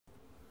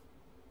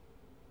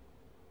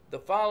The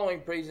following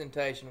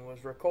presentation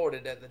was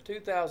recorded at the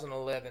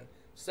 2011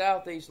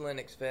 SouthEast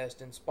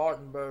LinuxFest in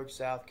Spartanburg,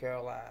 South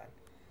Carolina.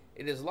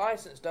 It is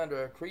licensed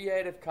under a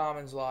Creative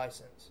Commons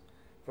license.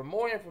 For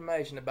more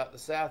information about the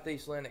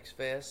SouthEast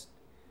LinuxFest,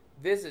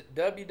 visit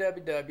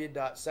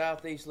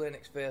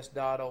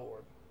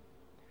www.southeastlinuxfest.org.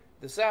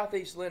 The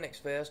SouthEast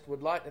LinuxFest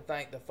would like to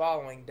thank the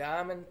following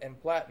Diamond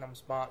and Platinum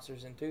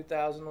sponsors in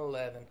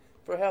 2011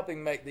 for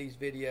helping make these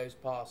videos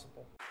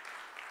possible.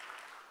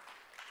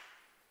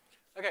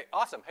 Okay,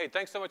 awesome. Hey,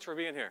 thanks so much for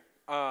being here.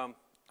 I'm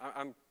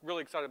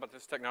really excited about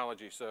this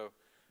technology, so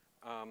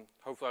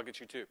hopefully I'll get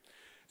you too.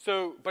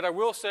 But I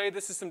will say,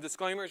 this is some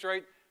disclaimers,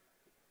 right?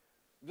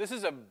 This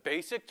is a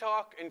basic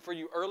talk, and for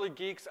you early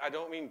geeks, I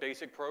don't mean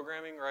basic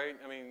programming, right?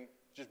 I mean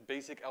just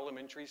basic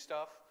elementary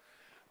stuff.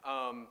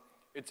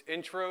 It's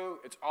intro.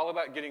 It's all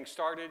about getting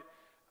started.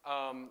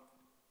 I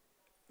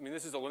mean,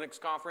 this is a Linux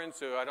conference,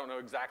 so I don't know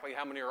exactly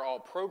how many are all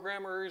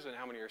programmers and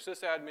how many are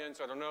sysadmins,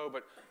 so I don't know,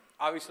 but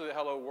obviously the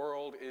hello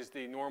world is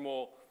the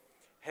normal,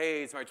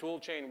 hey, is my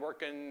tool chain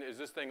working? Is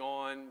this thing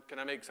on? Can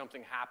I make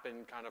something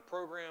happen kind of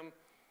program?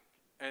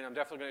 And I'm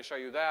definitely going to show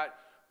you that.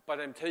 But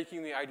I'm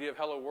taking the idea of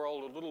hello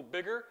world a little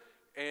bigger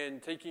and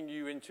taking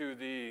you into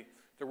the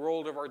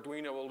world of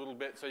Arduino a little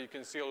bit so you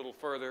can see a little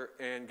further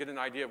and get an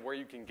idea of where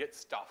you can get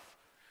stuff.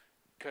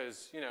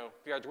 Because, you know,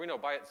 the Arduino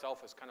by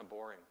itself is kind of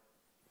boring.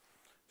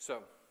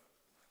 So,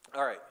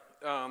 all right.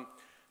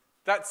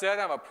 That said,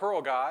 I'm a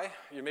Perl guy.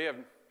 You may have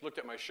looked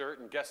at my shirt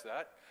and guessed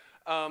that.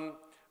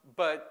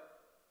 But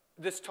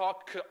this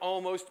talk could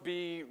almost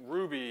be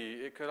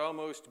Ruby. It could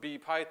almost be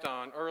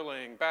Python,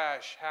 Erlang,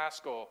 Bash,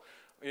 Haskell.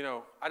 You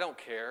know, I don't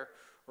care,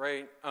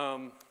 right?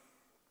 And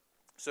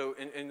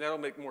that'll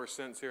make more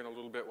sense here in a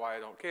little bit why I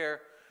don't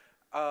care.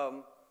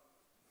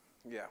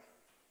 Yeah.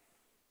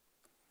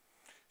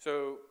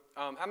 So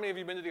how many of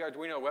you have been to the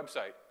Arduino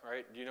website,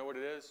 right? Do you know what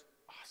it is?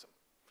 Awesome.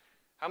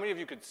 How many of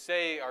you could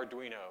say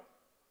Arduino?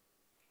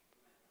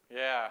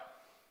 Yeah.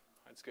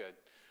 That's good.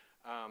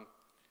 How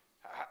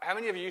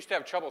many of you used to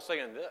have trouble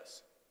saying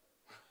this?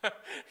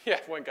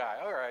 Yeah, one guy.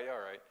 All right, all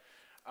right.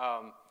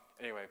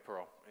 Anyway,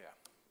 Perl, yeah.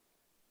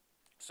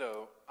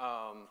 So,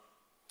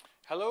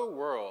 hello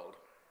world.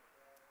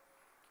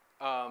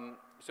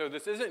 So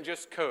this isn't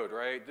just code,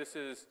 right? This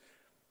is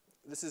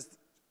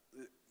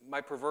my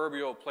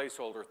proverbial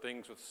placeholder,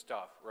 things with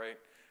stuff, right?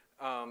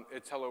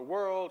 It's hello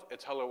world,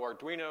 it's hello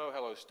Arduino,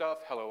 hello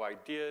stuff, hello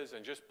ideas,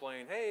 and just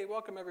plain, hey,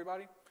 welcome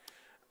everybody.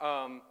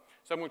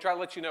 So I'm going to try to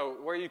let you know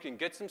where you can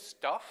get some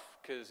stuff,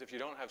 because if you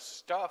don't have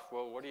stuff,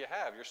 well, what do you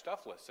have? You're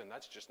stuffless, and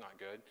that's just not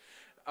good.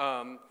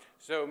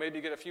 So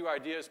maybe get a few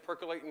ideas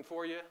percolating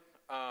for you.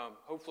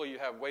 Hopefully you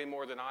have way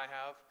more than I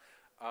have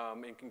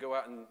and can go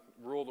out and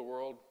rule the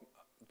world,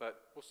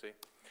 but we'll see.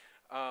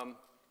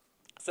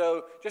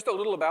 So just a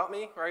little about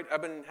me, right?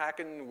 I've been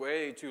hacking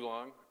way too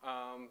long,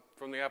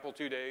 from the Apple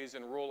II days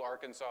in rural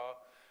Arkansas.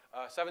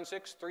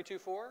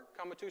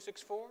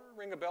 76324,264,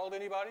 ring a bell to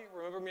anybody?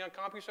 Remember me on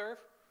CompuServe?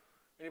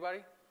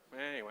 Anybody?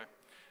 Anyway.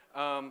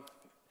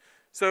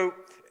 So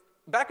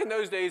back in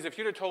those days, if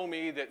you'd have told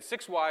me that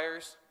 6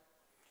 wires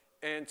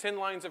and 10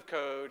 lines of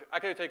code, I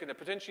could have taken a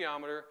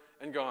potentiometer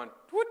and gone,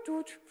 toot,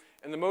 toot,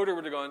 and the motor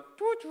would have gone,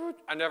 toot, toot,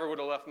 I never would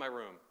have left my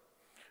room.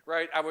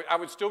 Right? I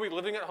would still be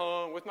living at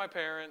home with my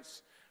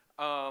parents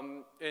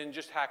and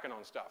just hacking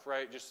on stuff,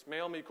 right? Just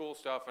mail me cool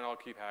stuff and I'll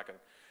keep hacking.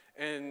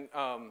 And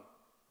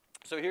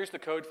so here's the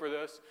code for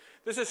this.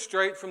 This is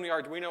straight from the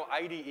Arduino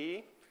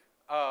IDE.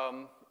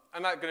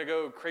 I'm not going to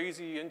go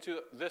crazy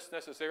into this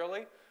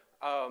necessarily,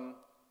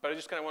 but I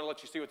just kind of want to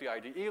let you see what the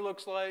IDE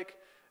looks like.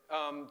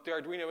 The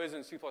Arduino is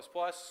in C++,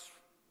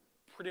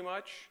 pretty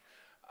much.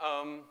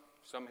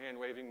 Some hand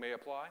waving may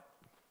apply.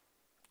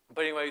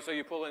 But anyway, so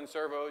you pull in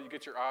servo, you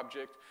get your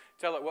object,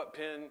 tell it what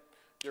pin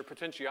your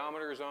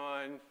potentiometer is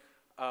on.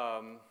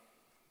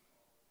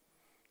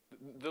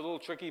 The little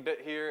tricky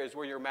bit here is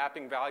where you're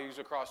mapping values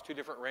across 2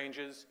 different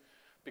ranges,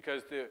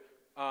 because the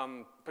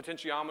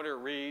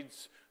potentiometer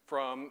reads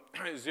from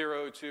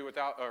 0 to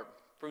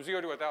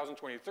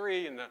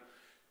 1023, and the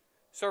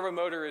servo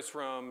motor is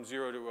from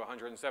 0 to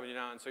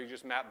 179. So you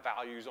just map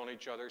values on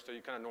each other, so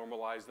you kind of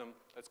normalize them.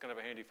 That's kind of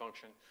a handy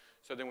function.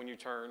 So then when you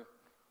turn,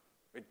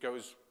 it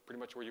goes pretty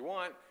much where you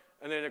want.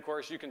 And then, of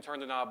course, you can turn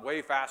the knob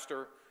way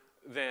faster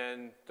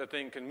than the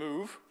thing can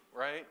move,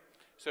 right?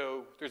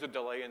 So there's a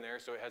delay in there,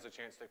 so it has a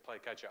chance to play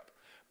catch up.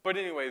 But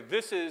anyway,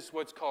 this is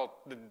what's called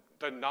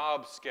the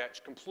knob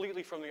sketch,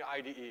 completely from the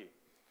IDE.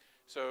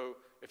 So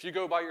if you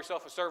go buy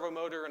yourself a servo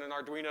motor and an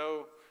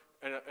Arduino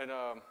and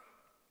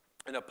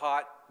a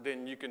pot,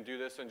 then you can do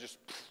this and just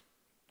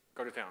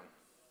go to town.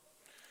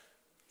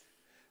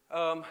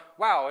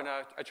 Wow, and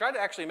I tried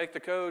to actually make the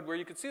code where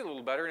you could see it a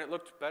little better, and it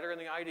looked better in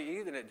the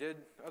IDE than it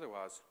did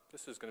otherwise.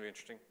 This is going to be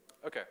interesting.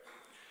 Okay.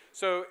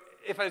 So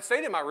if I'd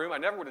stayed in my room, I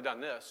never would have done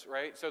this,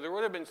 right? So there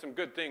would have been some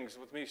good things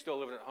with me still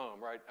living at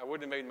home, right? I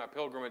wouldn't have made my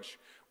pilgrimage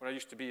when I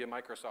used to be a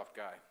Microsoft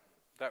guy.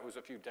 That was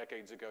a few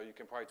decades ago. You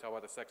can probably tell by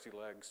the sexy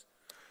legs.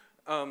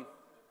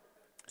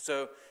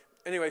 So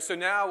anyway, so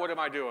now what am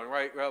I doing,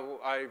 right? Well,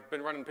 I've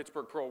been running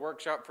Pittsburgh Perl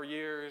Workshop for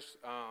years.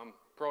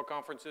 Perl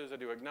conferences. I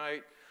do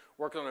Ignite,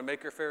 working on a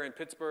Maker Faire in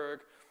Pittsburgh.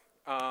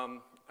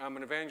 I'm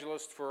an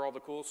evangelist for all the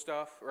cool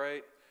stuff,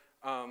 right?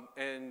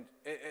 And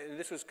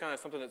this was kind of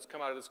something that's come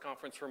out of this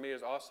conference for me,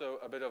 is also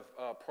a bit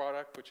of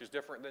product, which is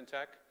different than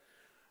tech,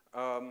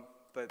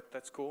 but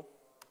that's cool.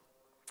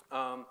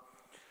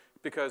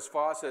 Because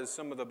FOSS has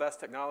some of the best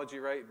technology,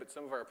 right, but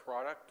some of our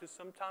product is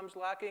sometimes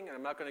lacking, and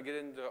I'm not going to get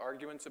into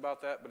arguments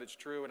about that, but it's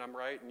true, and I'm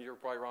right, and you're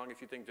probably wrong if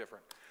you think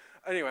different.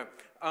 Anyway,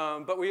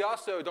 but we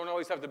also don't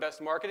always have the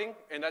best marketing,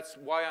 and that's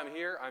why I'm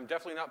here. I'm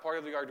definitely not part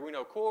of the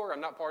Arduino core.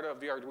 I'm not part of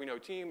the Arduino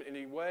team in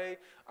any way.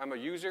 I'm a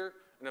user,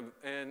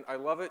 and I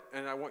love it,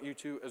 and I want you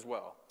to as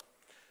well.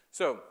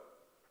 So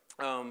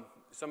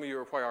some of you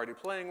are probably already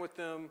playing with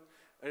them,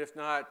 and if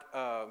not,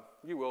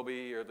 you will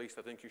be, or at least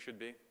I think you should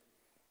be.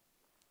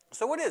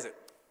 So what is it,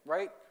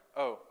 right?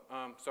 Oh,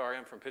 sorry,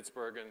 I'm from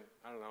Pittsburgh, and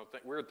I don't know,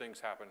 weird things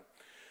happen.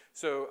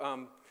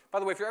 So, by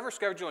the way, if you're ever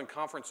scheduling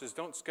conferences,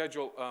 don't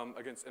schedule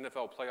against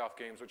NFL playoff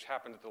games, which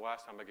happened at the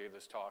last time I gave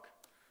this talk.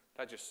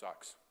 That just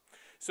sucks.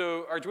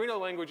 So Arduino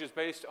language is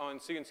based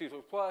on C and C++.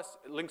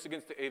 It links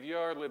against the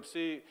AVR,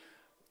 libc,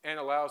 and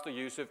allows the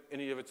use of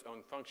any of its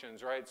own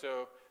functions, right?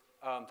 So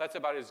that's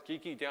about as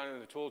geeky down in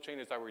the tool chain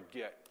as I would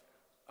get.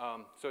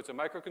 So it's a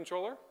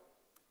microcontroller.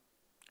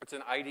 It's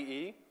an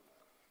IDE.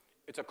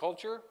 It's a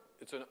culture.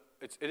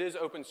 It is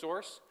open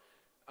source.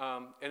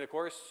 And of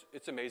course,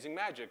 it's amazing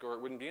magic, or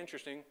it wouldn't be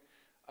interesting.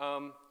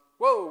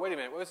 Whoa, wait a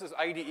minute. What's this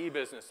IDE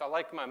business? I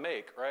like my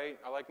Make, right?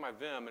 I like my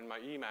Vim and my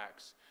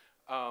Emacs.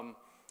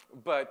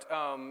 But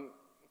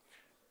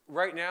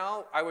right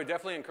now, I would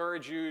definitely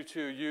encourage you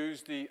to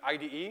use the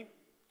IDE.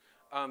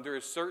 There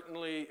is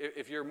certainly,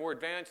 if you're more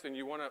advanced and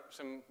you want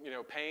some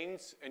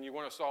pains and you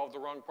want to solve the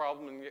wrong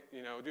problem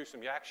and do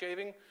some yak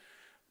shaving,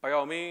 by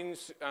all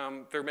means,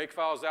 there are make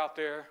files out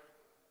there.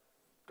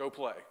 Go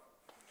play.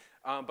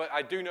 But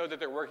I do know that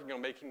they're working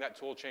on making that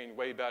tool chain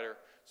way better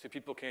so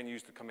people can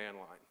use the command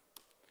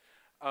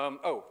line.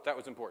 Oh, that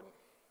was important.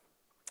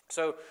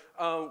 So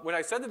when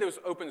I said that it was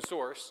open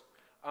source,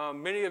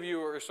 many of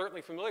you are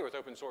certainly familiar with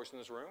open source in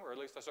this room, or at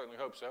least I certainly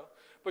hope so.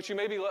 But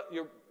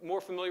you're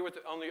more familiar with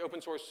it on the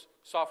open source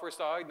software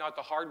side, not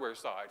the hardware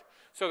side.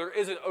 So there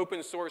is an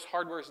open source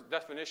hardware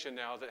definition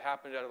now that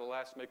happened out of the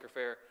last Maker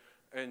Faire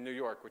in New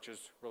York, which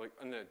is really,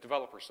 in the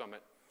Developer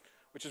Summit,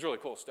 which is really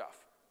cool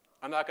stuff.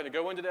 I'm not going to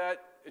go into that.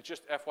 It's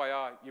just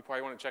FYI. You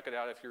probably want to check it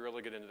out if you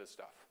really get into this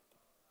stuff.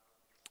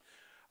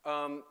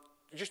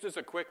 Just as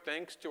a quick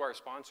thanks to our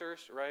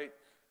sponsors, right?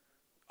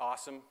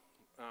 Awesome.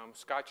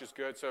 Scotch is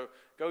good. So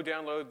go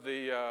download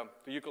the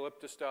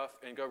eucalyptus stuff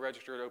and go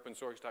register at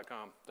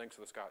opensource.com. Thanks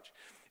for the Scotch.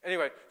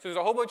 Anyway, so there's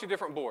a whole bunch of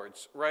different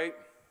boards, right?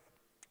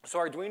 So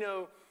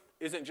Arduino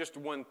isn't just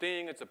one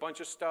thing. It's a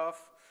bunch of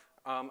stuff.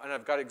 And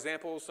I've got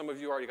examples. Some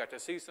of you already got to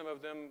see some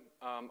of them.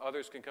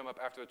 Others can come up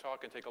after the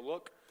talk and take a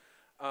look.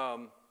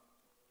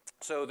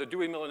 So the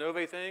Due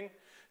Millenove thing.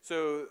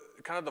 So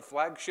kind of the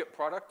flagship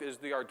product is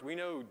the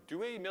Arduino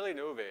Due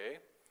Millenove,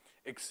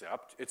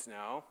 except it's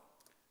now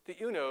the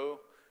Uno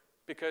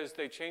because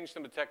they changed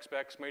some of the tech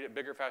specs, made it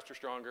bigger, faster,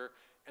 stronger,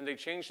 and they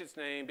changed its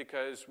name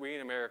because we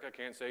in America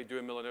can't say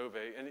Due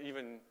Millenove, and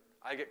even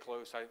I get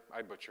close,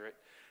 I butcher it.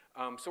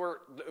 So we're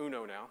the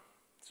Uno now.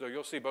 So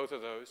you'll see both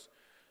of those.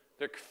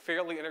 They're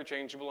fairly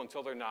interchangeable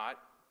until they're not.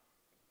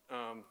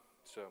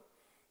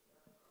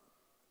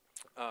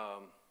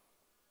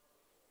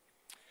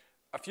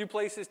 A few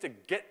places to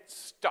get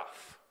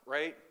stuff,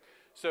 right?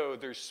 So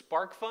there's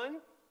SparkFun,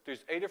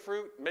 there's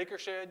Adafruit,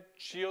 MakerShed,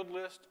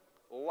 ShieldList,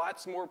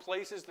 lots more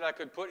places that I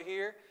could put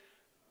here.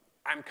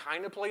 I'm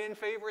kind of playing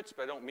favorites,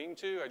 but I don't mean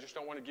to. I just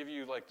don't want to give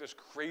you like this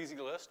crazy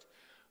list.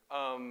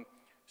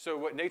 So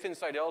what Nathan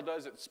Seidel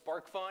does at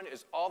SparkFun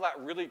is all that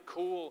really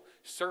cool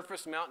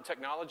surface mount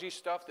technology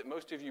stuff that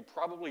most of you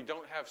probably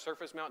don't have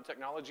surface mount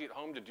technology at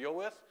home to deal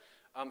with.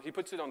 He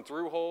puts it on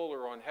through-hole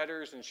or on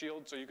headers and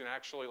shields so you can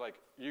actually like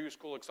use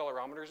cool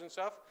accelerometers and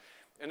stuff.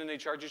 And then they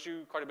charges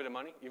you quite a bit of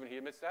money, even he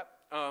admits that.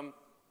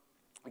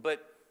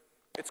 But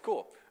it's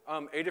cool.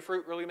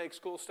 Adafruit really makes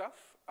cool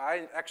stuff.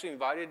 I actually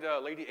invited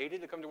Lady Ada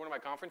to come to one of my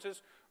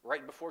conferences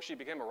right before she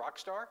became a rock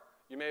star.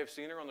 You may have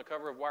seen her on the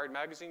cover of Wired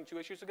Magazine 2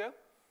 issues ago.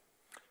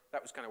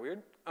 That was kind of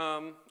weird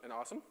and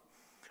awesome.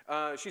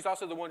 She's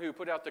also the one who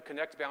put out the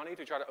Connect bounty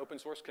to try to open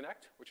source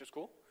Connect, which is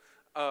cool.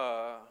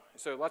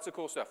 So lots of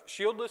cool stuff.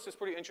 ShieldList is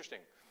pretty interesting.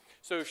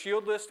 So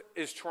ShieldList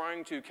is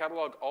trying to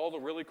catalog all the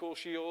really cool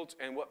shields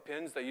and what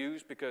pins they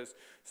use because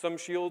some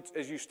shields,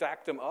 as you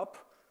stack them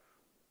up,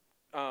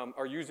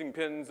 are using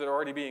pins that are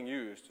already being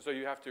used. So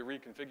you have to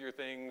reconfigure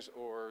things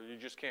or you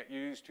just can't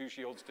use two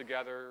shields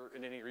together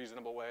in any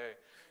reasonable way.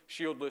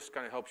 ShieldList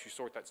kind of helps you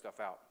sort that stuff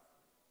out.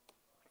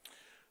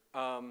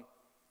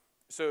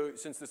 So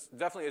since this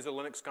definitely is a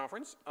Linux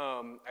conference,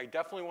 I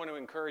definitely want to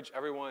encourage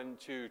everyone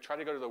to try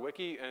to go to the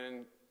wiki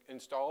and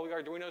install the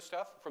Arduino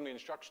stuff from the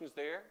instructions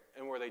there,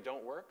 and where they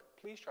don't work,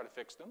 please try to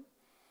fix them.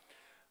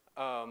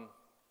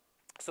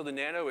 So the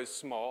Nano is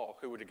small,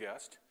 who would have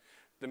guessed?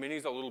 The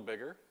Mini's a little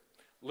bigger.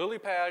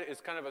 LilyPad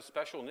is kind of a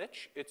special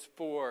niche. It's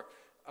for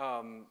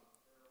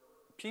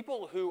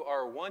people who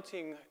are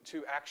wanting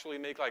to actually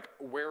make like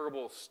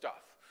wearable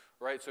stuff,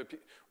 right? So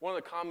one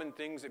of the common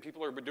things that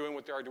people are doing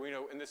with the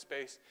Arduino in this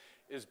space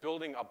is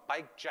building a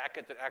bike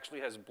jacket that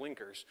actually has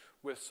blinkers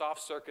with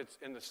soft circuits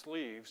in the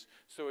sleeves.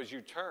 So as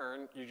you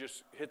turn, you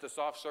just hit the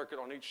soft circuit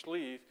on each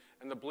sleeve,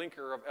 and the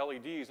blinker of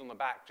LEDs on the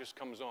back just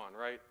comes on,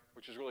 right?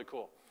 Which is really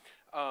cool.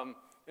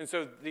 And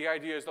so the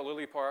idea is the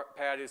Lily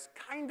pad is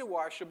kind of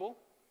washable.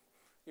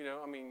 You know,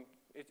 I mean,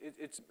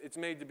 it's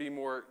made to be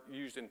more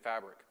used in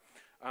fabric.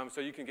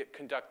 So you can get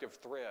conductive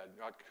thread.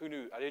 Like, who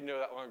knew? I didn't know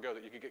that long ago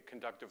that you could get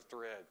conductive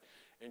thread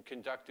and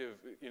conductive,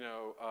 you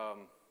know,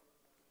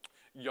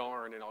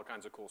 yarn and all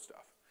kinds of cool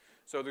stuff.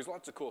 So there's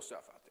lots of cool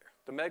stuff out there.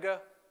 The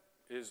Mega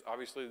is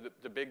obviously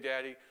the big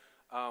daddy.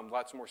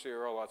 Lots more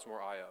serial, lots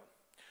more I/O.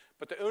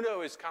 But the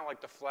Uno is kind of like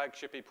the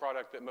flagship-y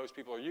product that most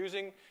people are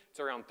using.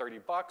 It's around 30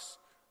 bucks,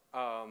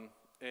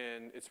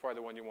 and it's probably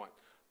the one you want.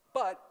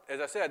 But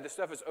as I said, this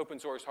stuff is open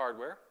source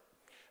hardware.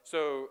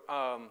 So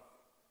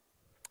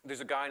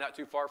there's a guy not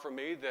too far from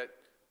me that,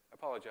 I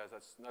apologize,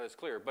 that's not as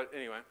clear, but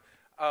anyway,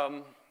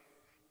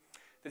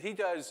 that he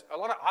does a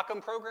lot of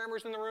Occam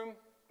programmers in the room.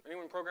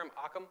 Anyone program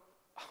Occam?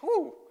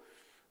 Woo!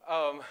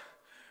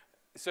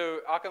 So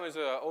Occam is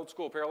an old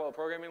school parallel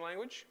programming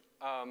language.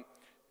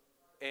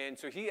 And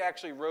so he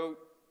actually wrote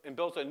and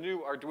built a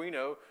new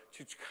Arduino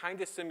to kind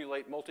of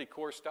simulate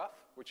multi-core stuff,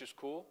 which is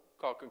cool,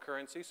 called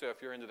concurrency. So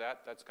if you're into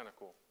that, that's kind of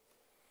cool.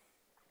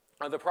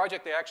 The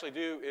project they actually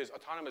do is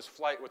autonomous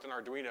flight with an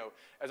Arduino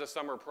as a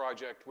summer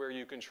project where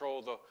you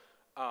control the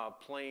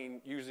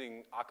plane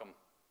using Occam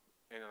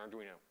and an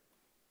Arduino.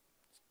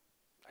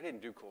 I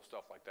didn't do cool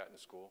stuff like that in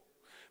school.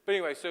 But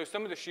anyway, so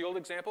some of the shield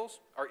examples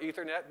are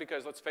Ethernet,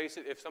 because let's face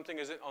it, if something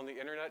isn't on the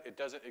internet, it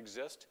doesn't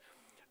exist.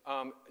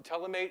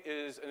 Telemate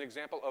is an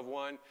example of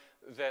one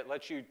that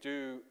lets you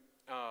do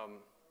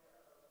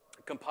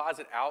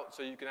composite out,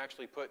 so you can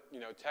actually put, you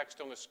know, text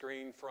on the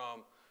screen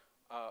from,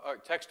 or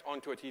text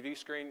onto a TV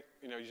screen,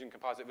 you know, using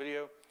composite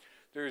video.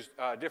 There's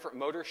different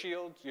motor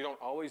shields. You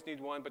don't always need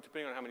one, but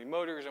depending on how many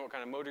motors and what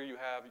kind of motor you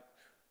have,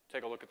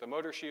 take a look at the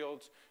motor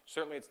shields.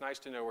 Certainly it's nice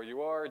to know where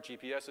you are.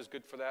 GPS is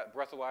good for that.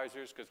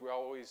 Breathalyzers, because we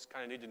always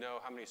kind of need to know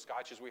how many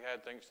scotches we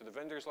had thanks to the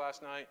vendors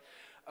last night.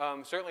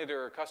 Certainly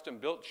there are custom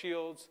built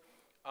shields.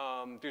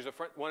 There's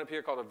one up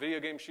here called a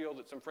video game shield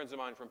that some friends of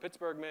mine from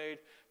Pittsburgh made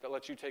that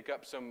lets you take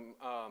up some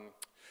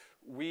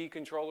Wii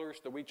controllers,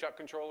 the Wii Chuck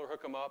controller,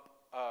 hook them up,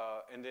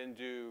 and then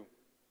do,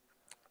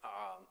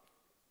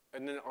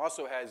 and then it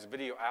also has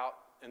video out,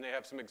 and they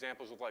have some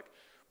examples of like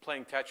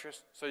playing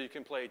Tetris. So you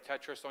can play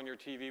Tetris on your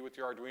TV with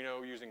your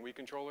Arduino using Wii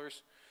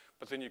controllers,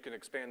 but then you can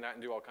expand that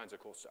and do all kinds of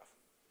cool stuff.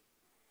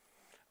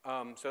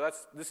 So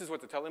this is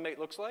what the Telemate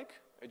looks like.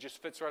 It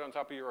just fits right on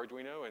top of your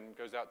Arduino and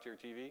goes out to your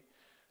TV.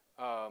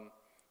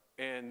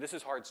 And this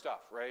is hard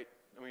stuff, right?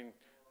 I mean,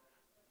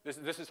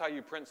 this is how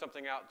you print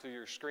something out to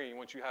your screen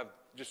once you have,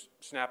 just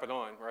snap it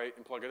on, right,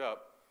 and plug it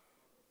up.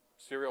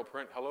 Serial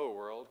print, hello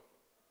world.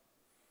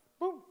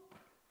 Boom,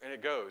 and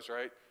it goes,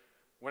 right?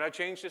 When I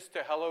changed this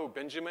to Hello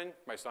Benjamin,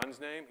 my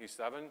son's name, he's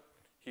 7,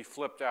 he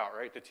flipped out,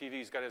 right? The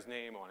TV's got his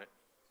name on it.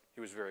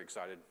 He was very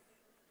excited.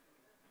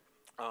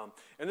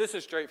 And this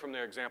is straight from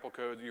their example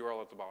code, the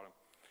URL at the bottom.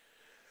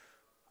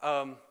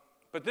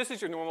 But this is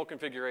your normal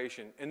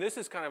configuration, and this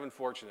is kind of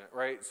unfortunate,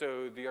 right?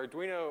 So the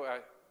Arduino, I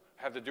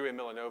have the Due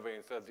Millenove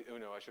instead of the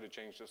Uno. I should have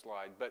changed the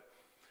slide. But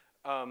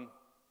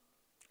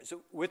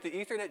so with the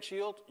Ethernet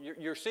shield,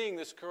 you're seeing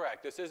this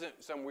correct. This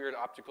isn't some weird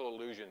optical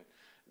illusion.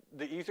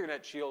 The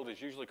Ethernet shield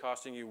is usually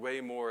costing you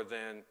way more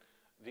than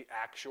the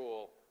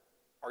actual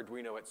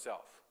Arduino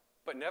itself.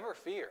 But never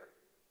fear,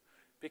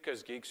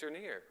 because geeks are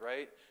near,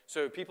 right?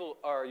 So people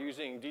are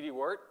using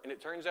DD-Wort, and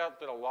it turns out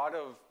that a lot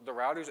of the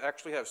routers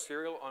actually have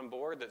serial on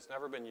board that's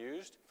never been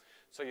used.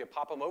 So you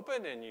pop them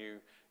open, and you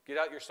get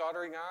out your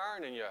soldering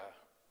iron, and you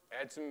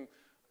add some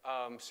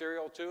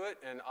serial to it,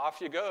 and off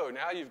you go.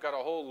 Now you've got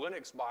a whole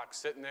Linux box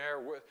sitting there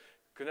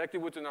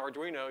connected with an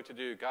Arduino to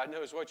do God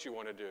knows what you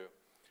want to do.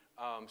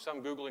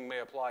 Some Googling may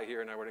apply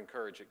here, and I would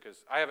encourage it,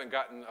 because I haven't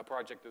gotten a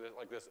project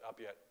like this up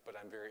yet, but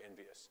I'm very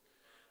envious.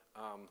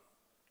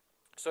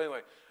 So anyway,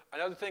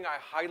 another thing I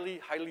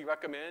highly, highly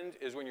recommend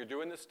is when you're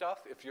doing this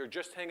stuff, if you're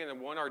just hanging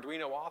one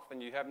Arduino off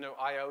and you have no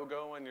I/O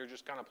going, you're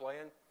just kind of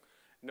playing,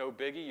 no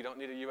biggie, you don't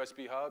need a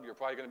USB hub, you're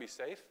probably going to be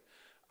safe.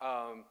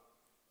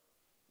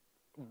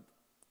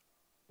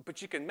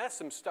 But you can mess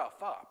some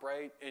stuff up,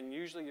 right? And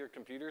usually your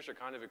computers are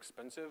kind of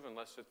expensive,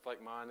 unless it's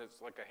like mine,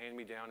 it's like a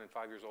hand-me-down and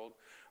 5 years old.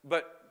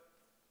 But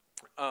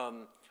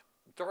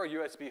throw a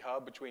USB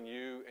hub between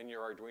you and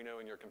your Arduino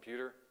and your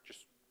computer,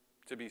 just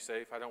to be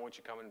safe. I don't want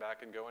you coming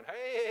back and going,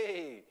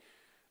 hey,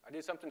 I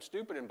did something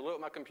stupid and blew up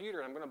my computer,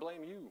 and I'm going to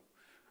blame you.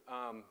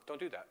 Don't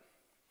do that.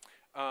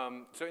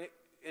 So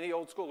any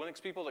old school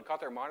Linux people that caught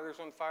their monitors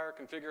on fire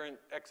configuring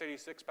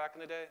x86 back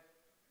in the day?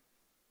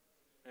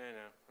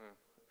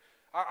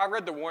 I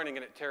read the warning,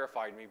 and it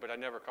terrified me, but I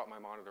never caught my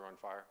monitor on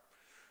fire.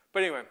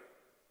 But anyway,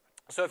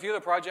 so a few of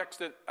the projects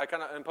that I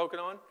kind of am poking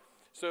on.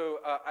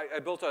 So I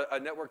built a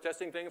network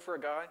testing thing for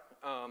a guy,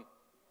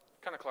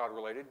 kind of cloud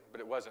related, but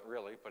it wasn't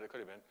really, but it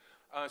could have been.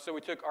 So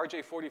we took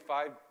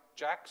RJ45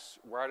 jacks,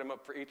 wired them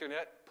up for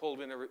Ethernet,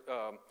 pulled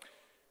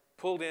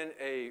in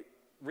a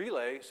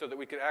relay so that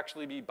we could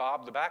actually be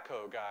Bob the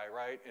backhoe guy,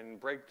 right, and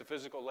break the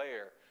physical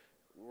layer.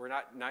 We're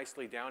not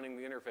nicely downing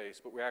the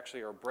interface, but we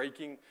actually are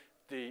breaking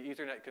the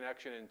Ethernet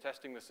connection and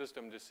testing the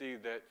system to see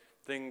that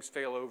things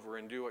fail over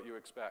and do what you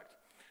expect.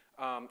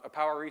 A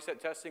power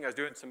reset testing, I was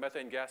doing some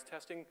methane gas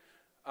testing,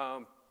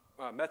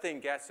 methane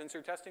gas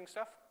sensor testing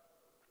stuff.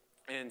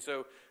 And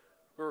so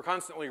we were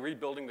constantly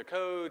rebuilding the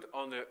code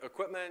on the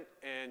equipment,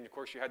 and of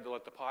course you had to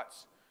let the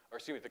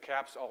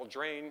caps all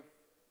drain,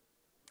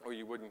 or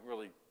you wouldn't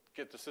really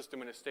get the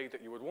system in a state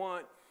that you would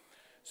want.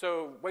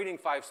 So waiting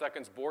 5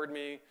 seconds bored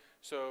me,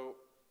 so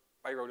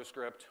I wrote a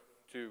script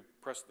to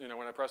press,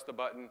 when I press the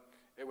button,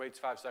 it waits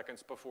 5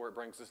 seconds before it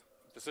brings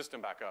the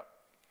system back up.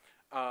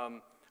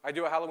 I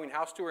do a Halloween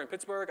house tour in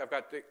Pittsburgh. I've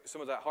got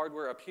some of that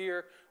hardware up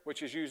here,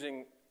 which is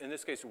using, in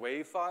this case,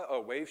 wave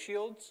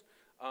shields.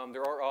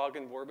 There are OGG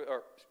and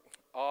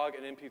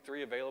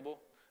MP3 available,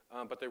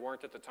 but they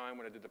weren't at the time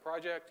when I did the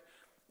project.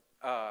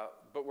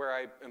 But where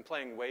I am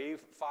playing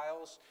wave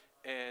files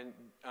and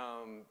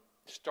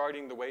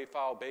starting the wave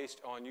file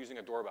based on using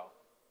a doorbell.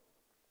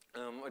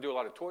 I do a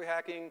lot of toy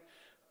hacking.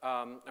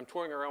 I'm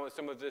toying around with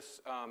some of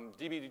this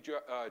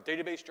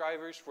database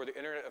drivers for the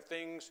Internet of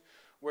Things,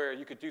 where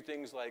you could do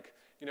things like,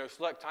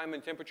 select time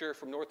and temperature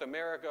from North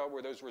America,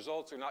 where those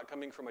results are not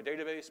coming from a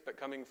database, but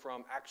coming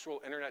from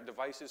actual Internet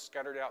devices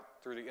scattered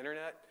out through the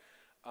Internet.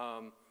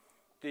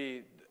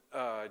 The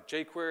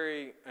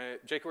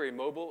jQuery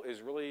mobile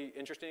is really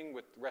interesting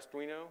with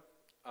RESTduino.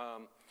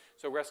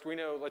 So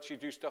RESTduino lets you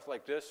do stuff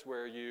like this,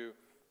 where you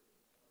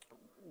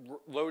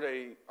load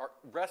a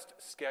REST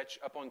sketch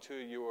up onto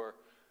your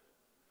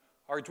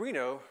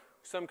Arduino.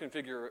 Some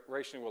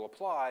configuration will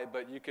apply,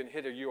 but you can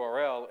hit a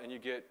URL and you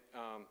get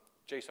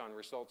JSON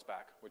results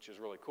back, which is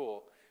really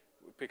cool,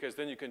 because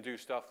then you can do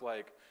stuff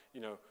like,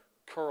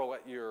 curl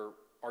at your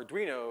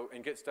Arduino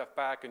and get stuff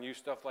back and use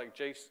stuff like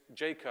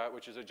JCut,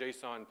 which is a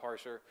JSON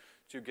parser,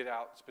 to get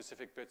out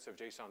specific bits of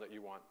JSON that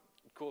you want.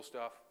 Cool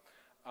stuff.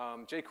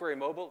 jQuery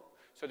mobile,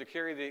 so to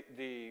carry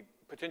the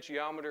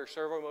potentiometer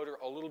servo motor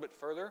a little bit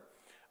further.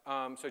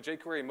 So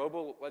jQuery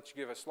mobile lets you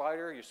give a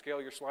slider. You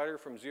scale your slider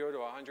from 0 to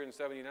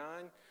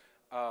 179.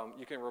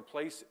 You can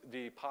replace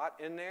the pot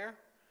in there,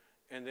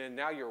 and then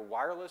now you're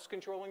wireless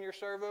controlling your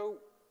servo,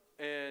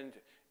 and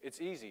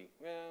it's easy,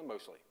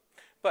 mostly.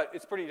 But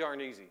it's pretty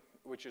darn easy,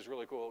 which is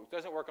really cool. It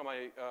doesn't work on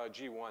my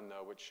G1,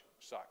 though, which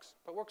sucks,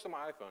 but works on my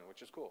iPhone,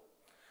 which is cool.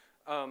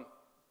 But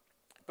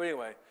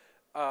anyway,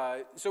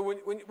 so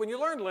when you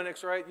learn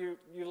Linux, right,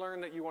 you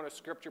learn that you want to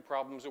script your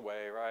problems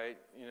away, right?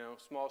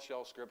 Small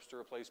shell scripts to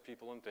replace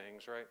people and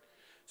things, right?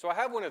 So I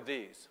have one of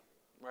these,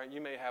 right?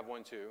 You may have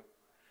one too.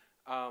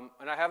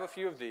 And I have a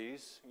few of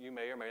these. You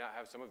may or may not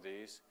have some of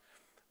these.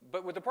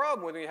 But with the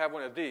problem when you have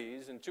one of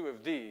these and two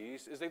of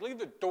these is they leave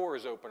the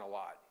doors open a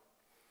lot.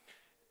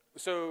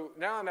 So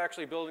now I'm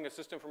actually building a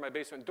system for my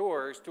basement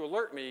doors to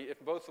alert me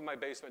if both of my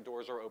basement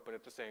doors are open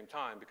at the same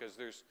time, because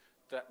there's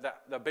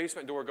the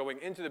basement door going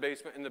into the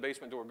basement and the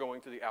basement door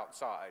going to the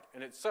outside.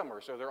 And it's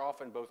summer, so they're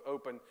often both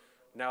open.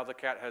 Now the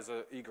cat has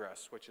an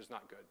egress, which is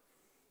not good.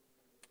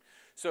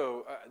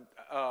 So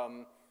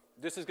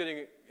this is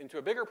getting into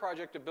a bigger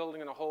project of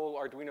building a whole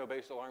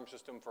Arduino-based alarm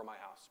system for my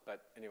house.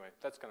 But anyway,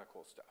 that's kind of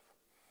cool stuff.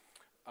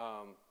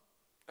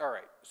 All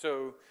right,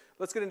 so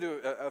let's get into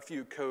a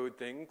few code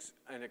things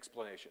and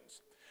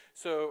explanations.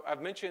 So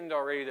I've mentioned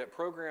already that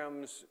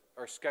programs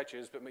are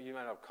sketches, but you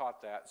might have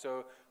caught that.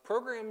 So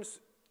programs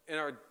in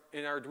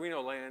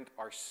Arduino land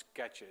are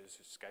sketches.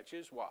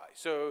 Sketches, why?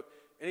 So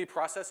any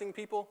processing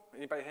people?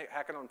 Anybody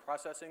hacking on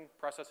processing?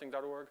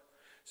 Processing.org?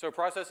 So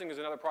processing is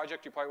another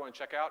project you probably want to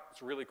check out.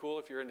 It's really cool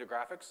if you're into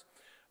graphics.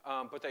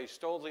 But they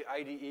stole the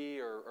IDE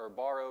or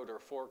borrowed or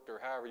forked or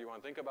however you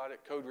want to think about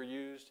it, code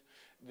reused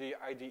the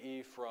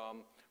IDE from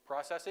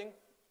processing.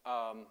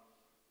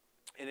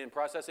 And in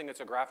processing, it's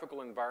a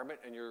graphical environment,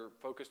 and you're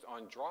focused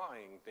on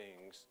drawing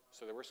things.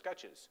 So there were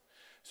sketches.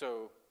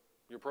 So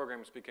your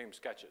programs became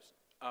sketches.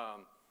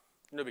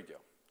 No big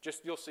deal.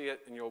 Just you'll see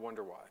it, and you'll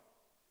wonder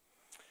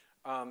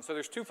why. So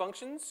there's two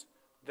functions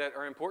that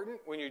are important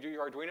when you do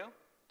your Arduino.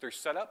 There's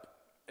setup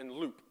and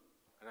loop.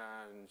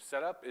 And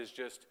setup is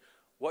just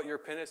what your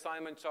pin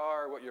assignments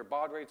are, what your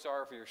baud rates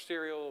are for your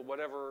serial,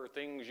 whatever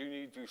things you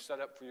need to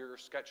set up for your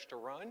sketch to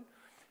run.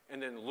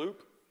 And then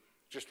loop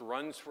just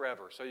runs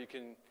forever. So you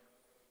can,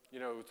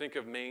 think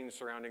of main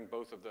surrounding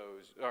both of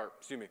those, or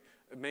excuse me,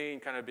 main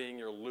kind of being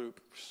your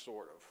loop,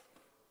 sort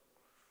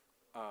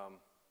of.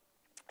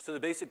 So the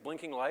basic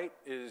blinking light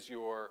is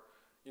your,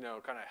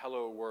 kind of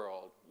hello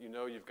world.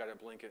 You've got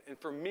it blinking. And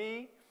for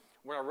me,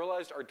 when I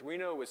realized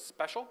Arduino was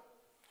special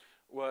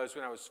was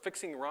when I was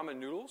fixing ramen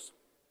noodles.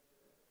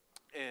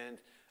 And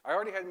I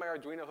already had my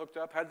Arduino hooked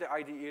up, had the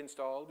IDE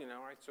installed,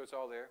 right, so it's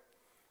all there.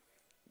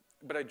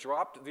 But I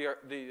dropped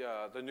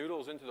the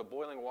noodles into the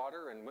boiling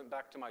water and went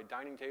back to my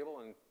dining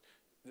table and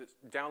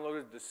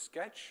downloaded the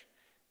sketch,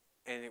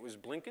 and it was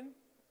blinking.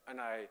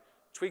 And I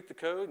tweaked the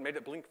code, made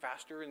it blink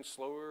faster and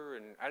slower,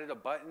 and added a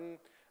button.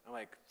 I'm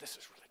like, this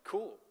is really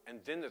cool. And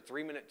then the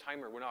 3-minute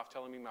timer went off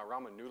telling me my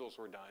ramen noodles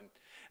were done.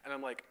 And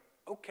I'm like,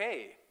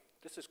 okay,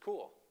 this is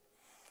cool.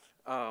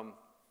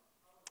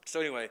 So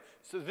anyway,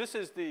 so this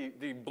is the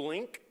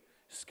blink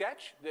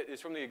sketch that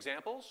is from the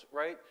examples,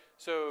 right?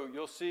 So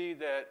you'll see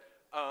that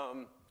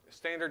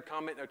standard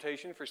comment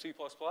notation for C++.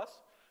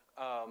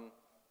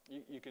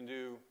 You can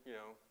do,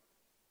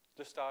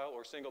 this style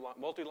or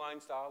multi-line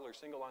style or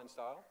single-line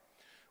style.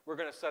 We're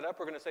going to set up,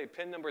 we're going to say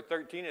pin number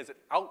 13 is an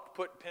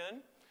output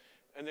pin.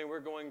 And then we're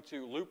going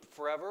to loop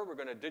forever. We're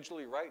going to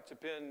digitally write to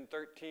pin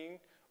 13.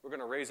 We're going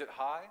to raise it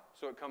high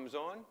so it comes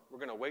on. We're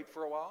going to wait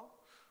for a while.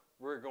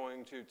 We're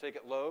going to take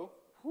it low.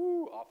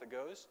 Whoo, off it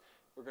goes.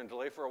 We're going to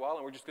delay for a while,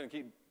 and we're just going to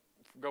keep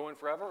going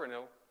forever, and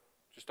it'll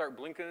just start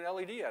blinking an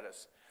LED at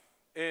us.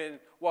 And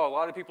while a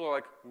lot of people are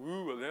like,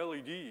 ooh, an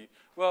LED.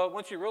 Well,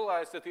 once you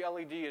realize that the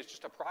LED is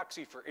just a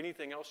proxy for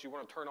anything else you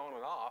want to turn on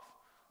and off,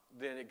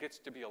 then it gets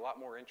to be a lot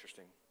more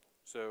interesting.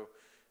 So,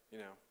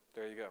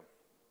 there you go.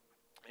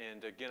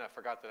 And again, I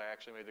forgot that I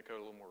actually made the code a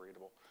little more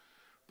readable.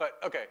 But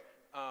OK,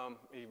 I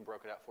even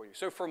broke it out for you.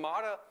 So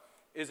Fermata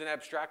is an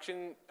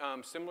abstraction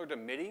similar to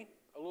MIDI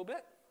a little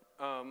bit.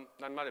 I'm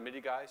not a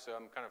MIDI guy, so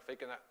I'm kind of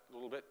faking that a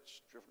little bit,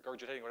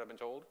 regurgitating what I've been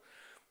told.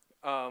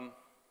 But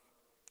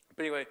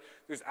anyway,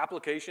 there's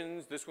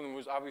applications. This one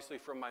was obviously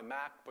from my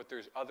Mac, but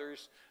there's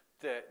others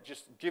that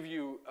just give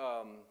you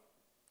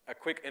a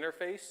quick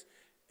interface.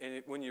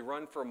 And when you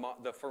run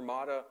the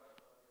Fermata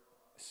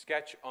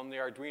sketch on the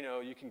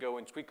Arduino, you can go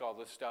and tweak all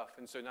this stuff.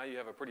 And so now you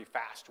have a pretty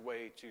fast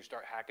way to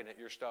start hacking at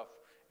your stuff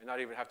and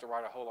not even have to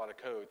write a whole lot of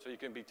code. So you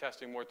can be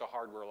testing more at the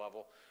hardware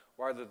level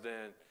rather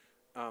than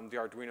the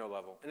Arduino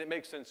level. And it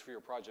makes sense for your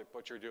project,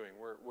 what you're doing.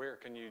 Where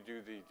can you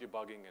do the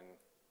debugging and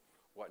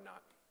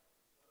whatnot?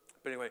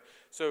 But anyway,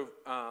 so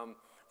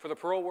for the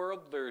Perl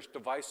world, there's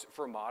device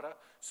Fermata.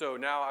 So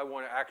now I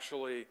want to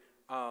actually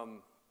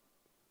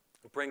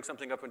bring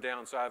something up and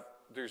down. So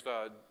there's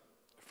the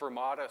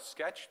Fermata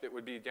sketch that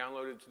would be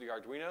downloaded to the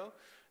Arduino.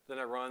 Then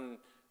I run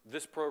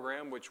this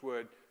program, which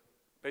would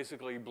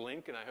basically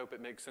blink, and I hope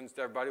it makes sense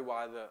to everybody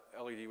why the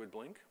LED would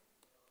blink.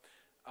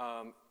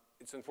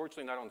 It's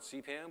unfortunately not on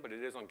CPAN, but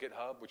it is on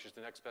GitHub, which is the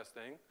next best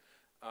thing,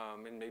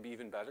 and maybe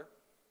even better.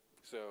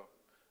 So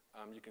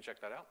you can check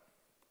that out.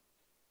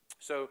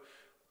 So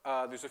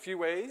there's a few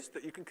ways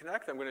that you can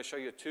connect. I'm going to show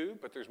you 2,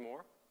 but there's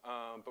more.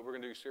 But we're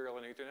going to do serial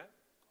and Ethernet.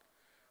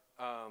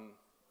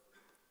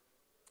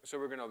 So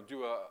we're going to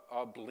do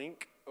a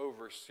blink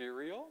over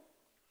serial,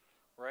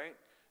 right?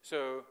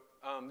 So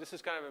this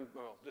is kind of,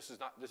 well, this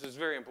is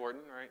very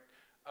important, right?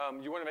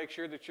 You want to make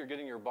sure that you're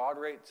getting your baud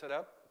rate set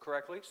up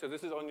correctly. So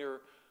this is on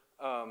your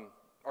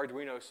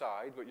Arduino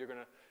side, but you're going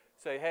to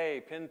say,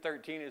 hey, pin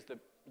 13 is the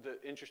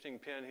interesting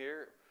pin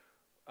here.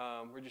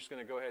 We're just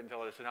going to go ahead and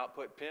tell it it's an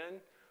output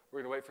pin.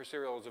 We're going to wait for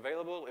serial is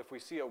available. If we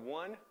see a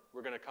 1,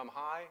 we're going to come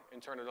high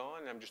and turn it on.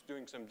 And I'm just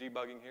doing some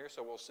debugging here,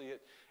 so we'll see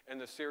it in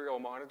the serial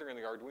monitor in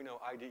the Arduino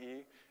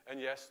IDE.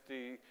 And yes,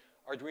 the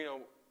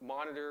Arduino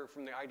monitor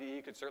from the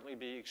IDE could certainly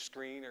be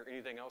screen or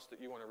anything else that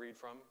you want to read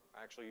from.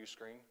 I actually use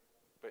screen,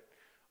 but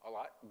a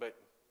lot. But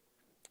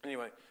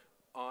anyway,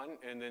 on,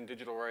 and then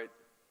digital write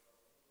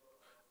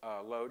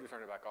load to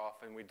turn it back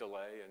off, and we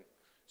delay. And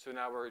so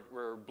now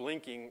we're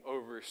blinking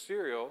over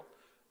serial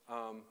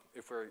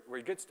if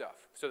we get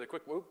stuff. So the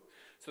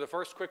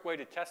first quick way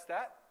to test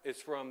that is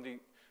from the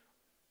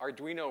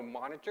Arduino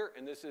monitor,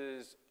 and this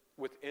is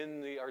within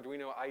the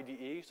Arduino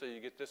IDE, so you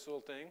get this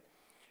little thing.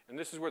 And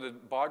this is where the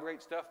baud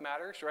rate stuff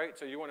matters, right?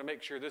 So you want to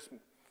make sure this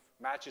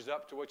matches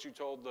up to what you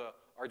told the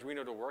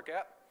Arduino to work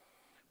at.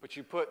 But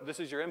you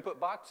this is your input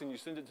box, and you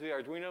send it to the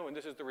Arduino, and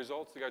this is the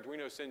results the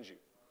Arduino sends you.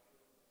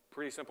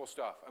 Pretty simple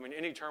stuff. I mean,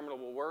 any terminal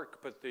will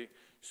work, but the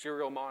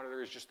serial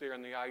monitor is just there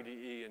in the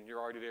IDE, and you're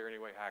already there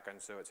anyway hacking,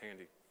 so it's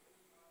handy.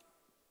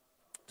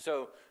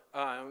 So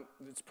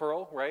it's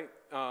Perl, right?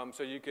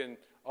 So you can,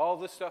 all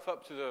this stuff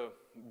up to the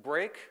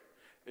break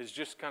is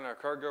just kind of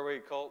cargo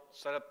cult,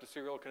 set up the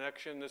serial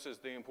connection. This is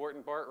the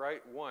important part,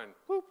 right? 1,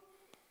 whoop.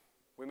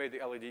 We made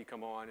the LED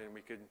come on, and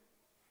we could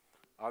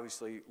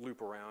obviously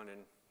loop around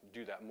and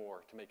do that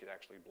more to make it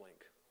actually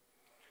blink.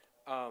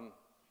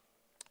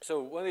 So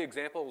one of the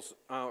examples,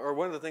 or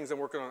one of the things I'm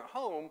working on at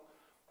home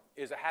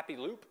is a happy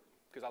loop,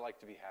 because I like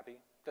to be happy.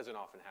 Doesn't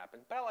often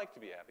happen, but I like to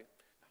be happy.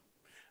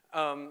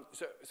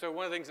 So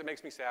one of the things that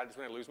makes me sad is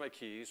when I lose my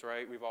keys,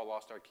 right? We've all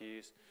lost our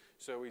keys.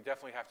 So we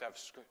definitely have to have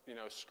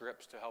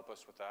scripts to help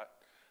us with that.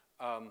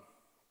 But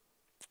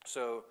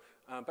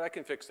I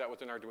can fix that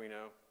with an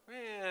Arduino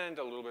and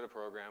a little bit of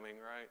programming,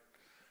 right?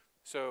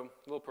 So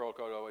a little Perl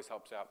code always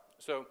helps out.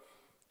 So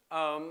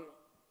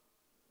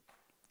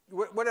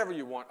whatever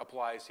you want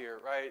applies here,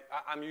 right?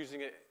 I'm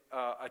using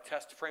a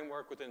test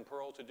framework within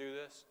Perl to do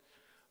this.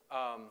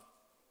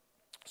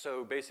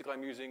 So basically,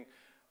 I'm using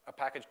a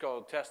package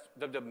called test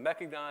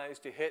recognize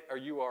to hit a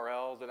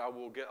URL that I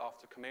will get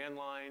off the command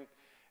line.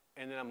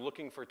 And then I'm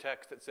looking for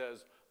text that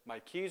says, my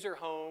keys are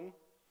home,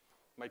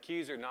 my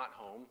keys are not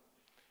home.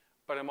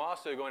 But I'm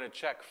also going to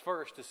check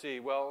first to see,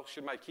 well,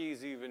 should my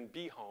keys even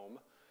be home?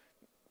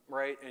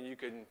 right? And you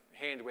can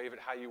hand wave it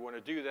how you want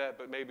to do that,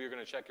 but maybe you're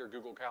going to check your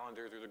Google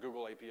Calendar through the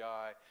Google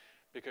API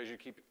because you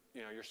keep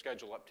your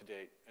schedule up to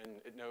date, and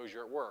it knows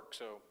you're at work.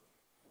 So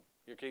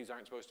your keys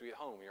aren't supposed to be at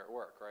home. You're at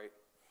work, right?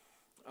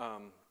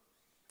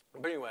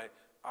 But anyway,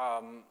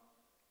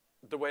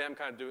 the way I'm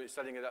kind of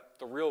setting it up,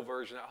 the real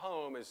version at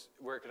home is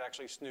where it could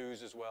actually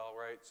snooze as well,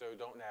 right? So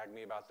don't nag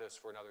me about this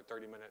for another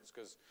 30 minutes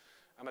because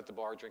I'm at the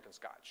bar drinking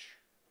scotch.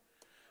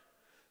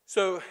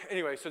 So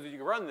anyway, so that you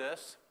can run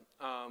this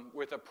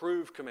with a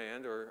prove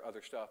command or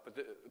other stuff, but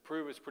the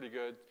prove is pretty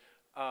good.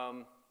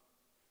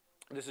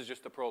 This is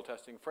just the Perl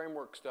testing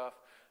framework stuff.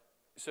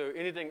 So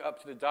anything up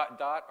to the dot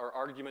dot are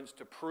arguments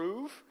to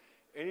prove.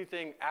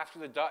 Anything after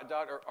the dot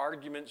dot are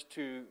arguments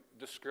to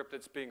the script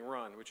that's being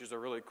run, which is a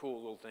really cool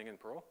little thing in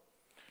Perl,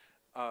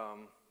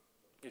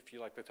 if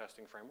you like the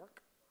testing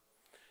framework.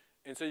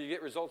 And so you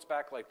get results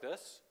back like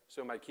this.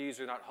 So my keys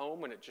are not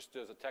home, and it just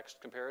does a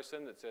text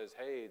comparison that says,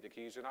 hey, the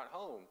keys are not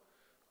home.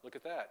 Look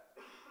at that.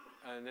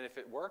 And then if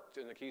it worked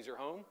and the keys are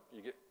home,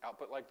 you get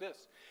output like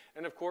this.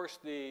 And of course,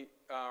 the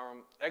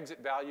exit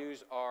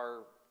values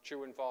are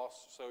true and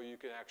false, so you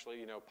can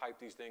actually pipe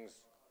these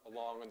things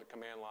along on the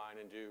command line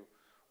and do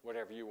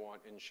whatever you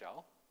want in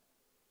shell.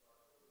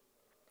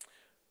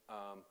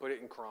 Put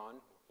it in cron,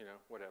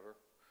 whatever.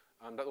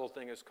 That little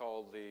thing is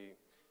called the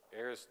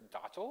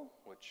Aristotle,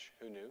 which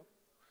who knew?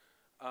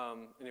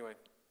 Anyway,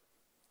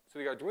 so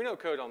the Arduino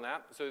code on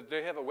that. So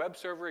they have a web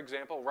server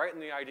example right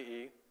in the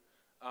IDE.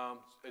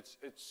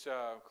 It's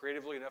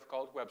creatively enough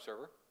called web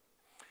server.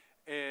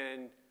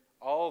 And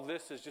all of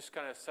this is just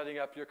kind of setting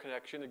up your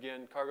connection.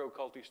 Again, cargo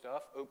culty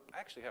stuff. Oh, I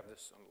actually have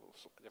this on a little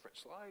different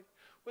slide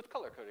with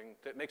color coding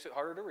that makes it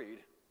harder to read.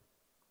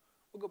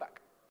 We'll go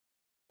back.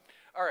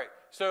 All right,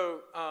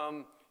 so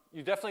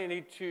you definitely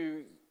need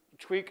to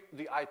tweak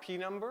the IP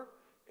number.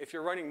 If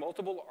you're running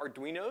multiple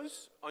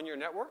Arduinos on your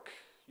network,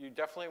 you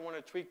definitely want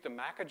to tweak the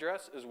MAC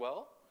address as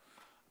well.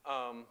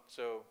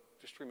 So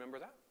just remember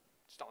that.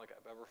 It's not like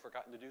I've ever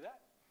forgotten to do that.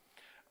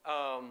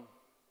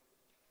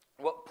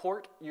 What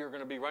port you're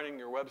going to be running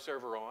your web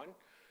server on.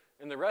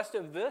 And the rest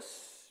of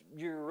this,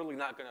 you're really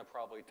not going to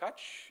probably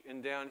touch.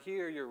 And down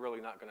here, you're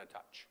really not going to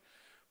touch.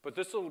 But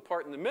this little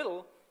part in the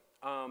middle,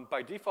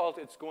 by default,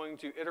 it's going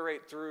to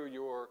iterate through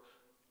your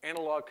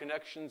analog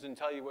connections and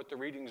tell you what the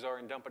readings are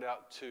and dump it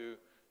out to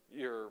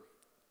your,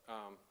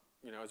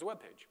 as a web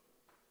page.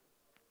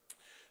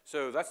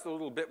 So that's the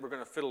little bit we're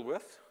going to fiddle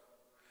with.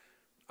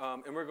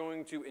 And we're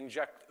going to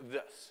inject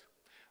this.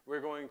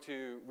 We're going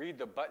to read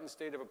the button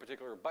state of a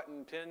particular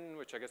button pin,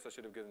 which I guess I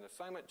should have given an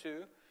assignment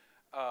to.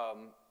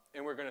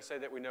 And we're going to say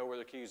that we know where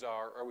the keys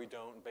are or we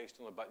don't based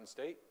on the button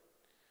state.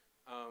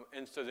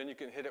 And so then you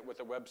can hit it with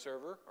a web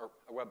server or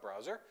a web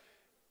browser.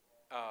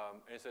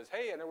 And it says,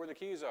 hey, I know where the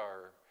keys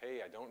are.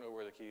 Hey, I don't know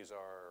where the keys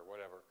are, or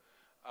whatever.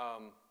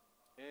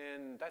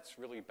 And that's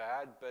really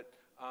bad, but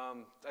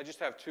I just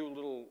have two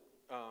little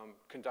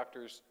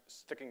conductors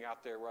sticking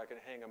out there where I can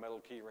hang a metal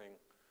key ring.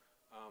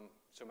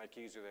 So my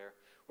keys are there,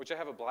 which I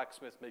have a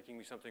blacksmith making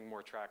me something more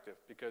attractive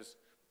because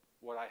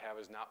what I have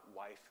is not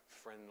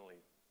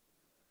wife-friendly.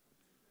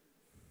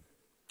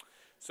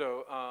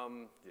 So,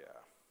 yeah,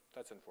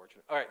 that's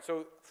unfortunate. All right,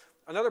 so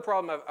another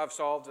problem I've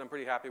solved and I'm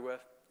pretty happy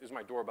with is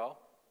my doorbell.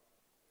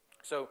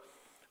 So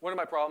one of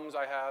my problems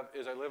I have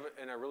is I live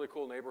in a really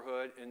cool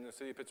neighborhood in the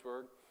city of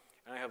Pittsburgh,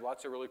 and I have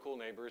lots of really cool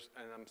neighbors,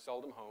 and I'm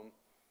seldom home.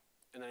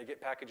 And then I get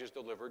packages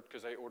delivered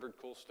because I ordered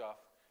cool stuff,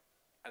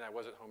 and I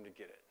wasn't home to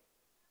get it.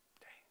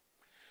 Dang.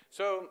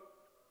 So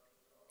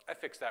I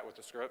fixed that with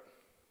the script.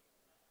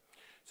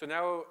 So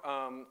now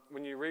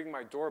when you ring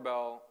my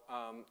doorbell,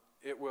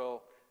 it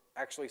will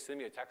actually send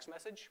me a text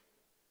message.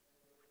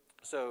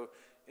 So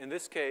in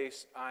this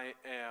case,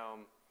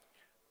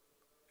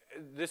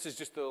 this is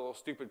just the little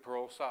stupid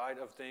Perl side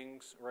of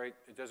things, right?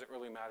 It doesn't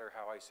really matter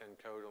how I send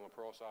code on the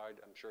Perl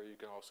side. I'm sure you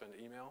can all send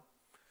email.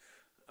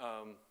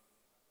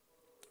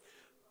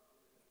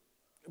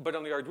 But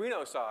on the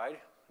Arduino side,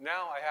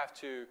 now I have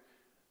to,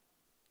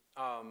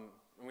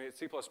 it's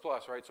C++,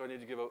 right? So I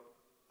need to give a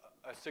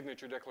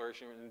signature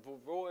declaration in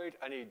void.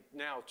 I need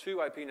now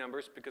 2 IP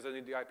numbers because I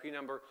need the IP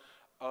number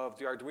of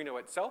the Arduino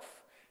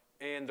itself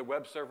and the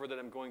web server that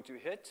I'm going to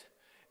hit.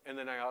 And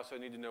then I also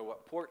need to know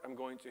what port I'm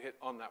going to hit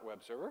on that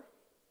web server.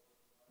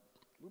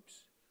 Oops,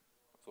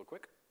 that's a little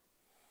quick.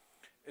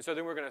 And so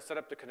then we're going to set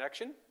up the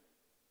connection.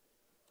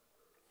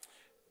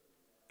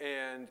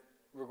 And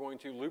we're going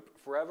to loop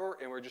forever,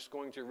 and we're just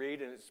going to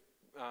read, and it's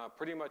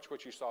pretty much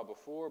what you saw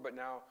before, but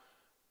now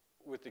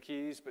with the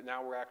keys, but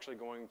now we're actually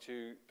going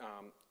to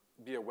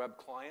be a web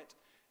client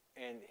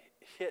and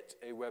hit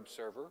a web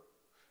server,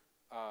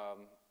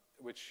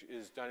 which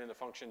is done in the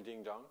function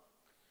ding dong.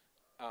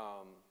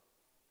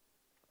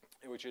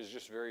 Which is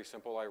just very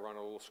simple. I run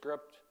a little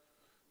script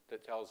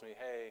that tells me,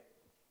 hey,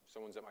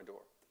 someone's at my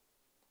door,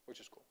 which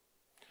is cool.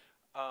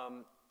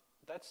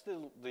 That's the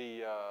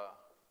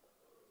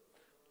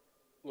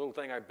little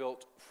thing I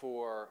built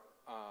for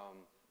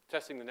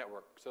testing the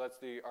network. So that's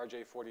the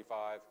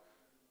RJ45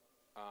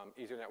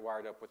 Ethernet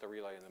wired up with a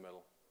relay in the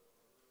middle.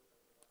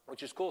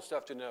 which is cool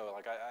stuff to know.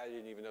 Like I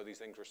didn't even know these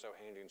things were so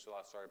handy until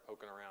I started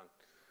poking around.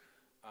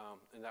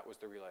 And that was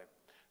the relay.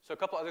 So a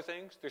couple other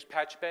things. There's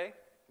Patch Bay.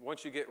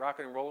 Once you get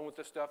rocking and rolling with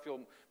this stuff,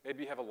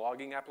 maybe you have a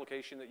logging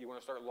application that you want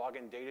to start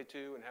logging data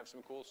to and have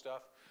some cool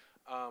stuff.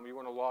 You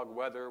want to log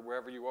weather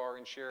wherever you are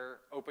and share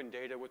open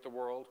data with the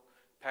world.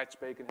 Patch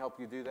Bay can help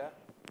you do that.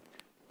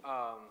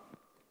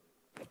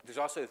 There's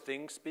also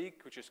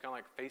ThingSpeak, which is kind of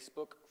like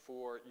Facebook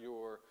for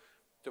your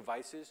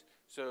devices.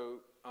 So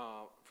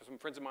for some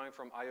friends of mine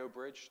from IO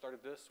Bridge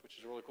started this, which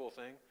is a really cool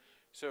thing.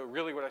 So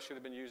really what I should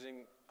have been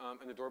using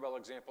in the doorbell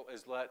example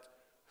is let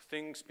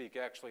ThingSpeak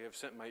actually have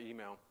sent my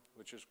email,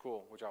 which is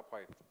cool, which I'll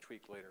probably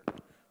tweak later.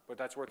 But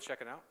that's worth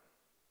checking out.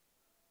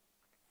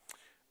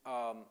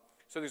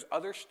 So there's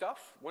other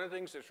stuff. One of the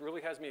things that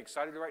really has me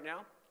excited right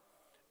now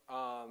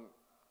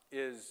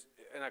is,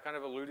 and I kind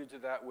of alluded to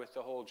that with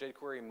the whole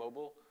jQuery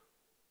mobile,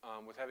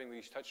 with having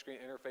these touchscreen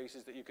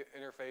interfaces that you could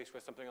interface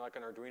with something like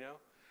an Arduino.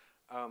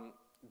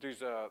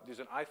 There's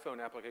an iPhone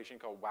application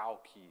called Wow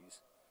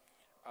Keys,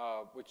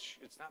 which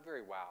it's not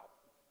very wow,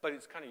 but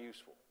it's kind of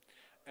useful.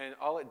 And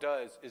all it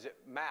does is it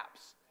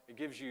maps. It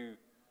gives you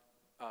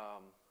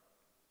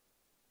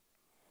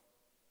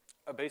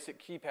a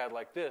basic keypad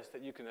like this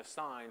that you can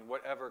assign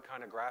whatever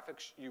kind of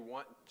graphics you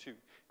want to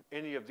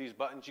any of these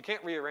buttons. You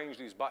can't rearrange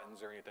these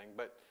buttons or anything,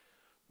 but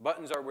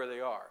buttons are where they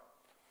are.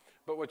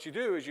 But what you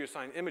do is you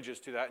assign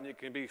images to that, and it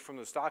can be from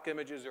the stock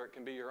images or it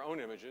can be your own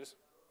images.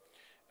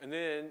 And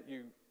then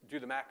you do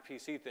the Mac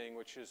PC thing,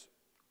 which is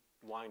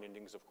line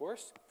endings, of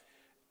course.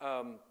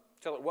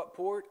 Tell it what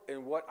port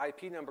and what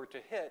IP number to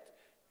hit,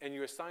 and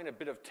you assign a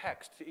bit of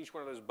text to each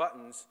one of those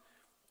buttons,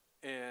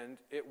 and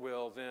it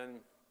will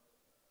then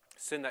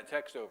send that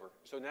text over.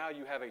 So now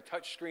you have a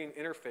touchscreen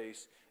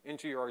interface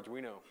into your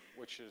Arduino,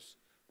 which is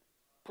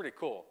pretty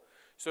cool.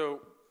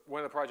 So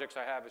one of the projects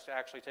I have is to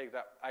actually take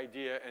that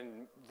idea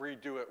and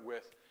redo it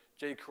with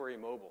jQuery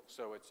mobile.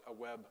 So it's a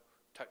web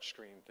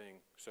touchscreen thing.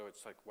 So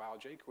it's like, wow,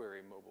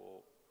 jQuery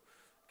mobile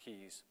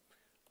keys.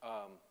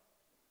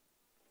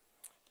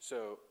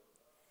 So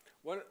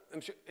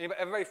I'm sure,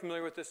 everybody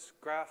familiar with this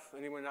graph?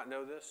 Anyone not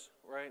know this,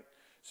 right?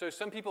 So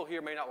some people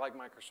here may not like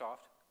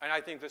Microsoft, and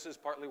I think this is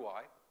partly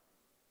why,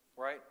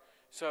 right?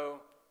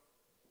 So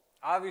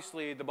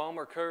obviously the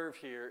Balmer curve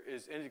here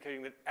is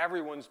indicating that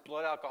everyone's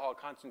blood alcohol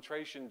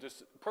concentration,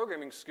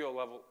 programming skill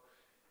level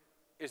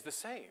is the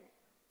same.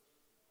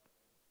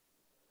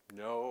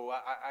 No,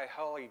 I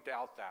highly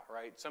doubt that,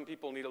 right? Some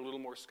people need a little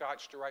more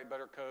scotch to write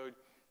better code.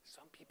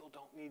 Some people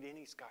don't need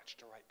any scotch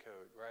to write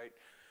code, right?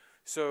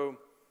 So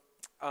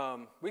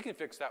we can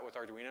fix that with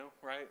Arduino,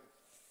 right?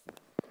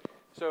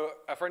 So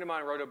a friend of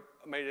mine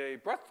made a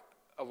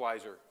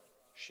breathalyzer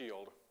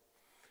shield.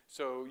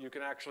 So you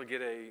can actually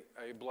get a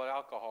blood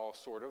alcohol,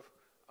 sort of.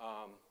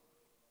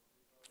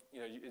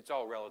 It's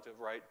all relative,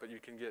 right? But you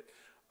can get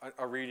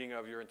a reading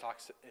of your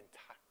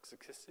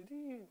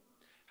intoxicity,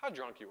 how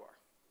drunk you are.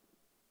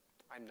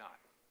 I'm not.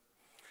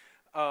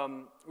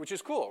 Which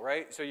is cool,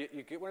 right? So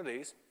you get one of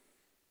these.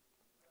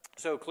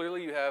 So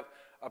clearly you have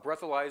a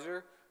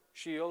breathalyzer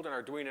shield and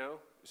Arduino,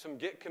 some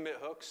git commit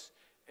hooks,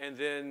 and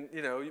then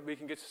we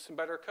can get some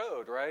better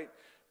code, right?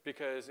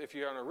 Because if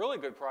you're on a really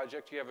good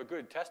project, you have a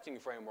good testing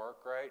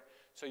framework, right?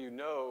 So you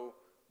know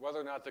whether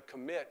or not the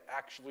commit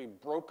actually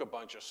broke a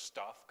bunch of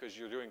stuff because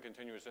you're doing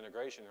continuous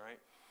integration, right?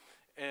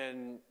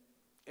 And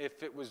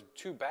if it was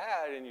too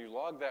bad and you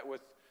log that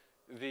with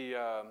the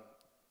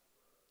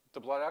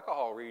blood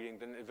alcohol reading,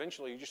 then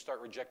eventually you just start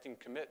rejecting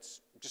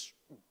commits just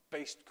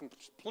based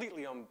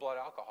completely on blood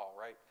alcohol,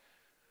 right?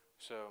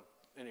 So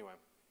anyway,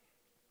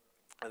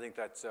 I think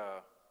that's,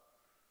 yeah,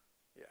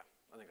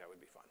 I think that would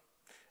be fun.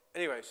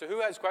 Anyway, so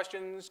who has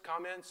questions,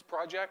 comments,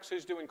 projects?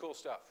 Who's doing cool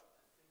stuff?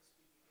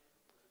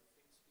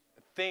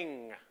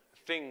 ThingSpeak,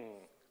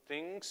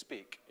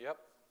 yep.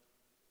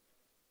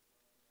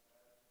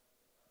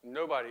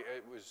 Nobody,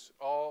 it was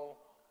all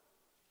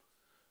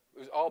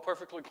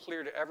perfectly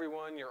clear to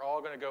everyone. You're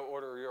all going to go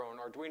order your own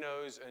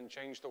Arduinos and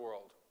change the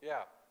world.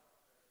 Yeah.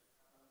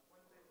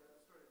 One thing that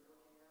I started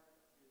looking at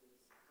is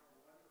how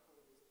wonderful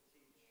it is to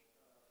teach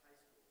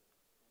high school and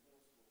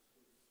middle school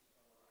students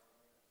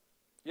Arduino.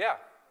 Yeah.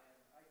 And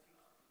I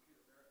teach the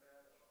computer merit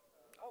badge.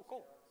 Oh,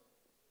 cool.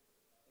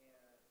 And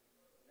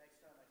next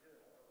time I do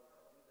it,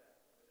 I'll do that.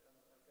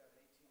 I've got an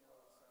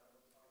 18-year-old son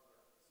who's going to be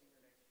a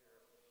senior next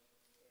year.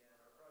 And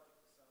our project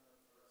this summer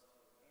is to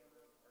hammer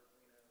Arduino, get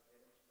him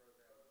to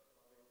program,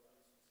 get him to do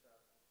some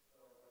stuff,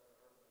 or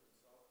with an Arduino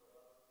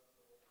software.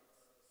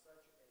 It's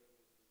such a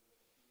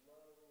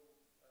low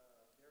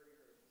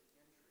barrier to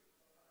entry,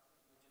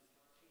 which is the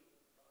key.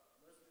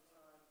 Most of the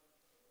time,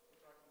 we're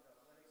talking about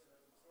Linux and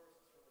open source.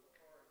 It's really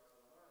hard to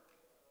learn.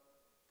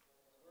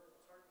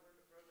 It's hard to learn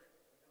to program,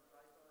 even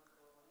Python,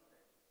 Perl,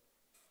 anything.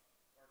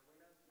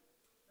 Arduino?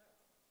 No.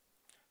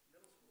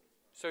 Middle school is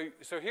fun.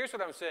 So here's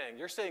what I'm saying.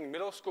 You're saying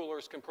middle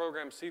schoolers can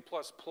program C++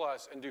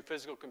 and do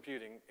physical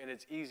computing, and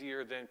it's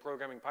easier than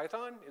programming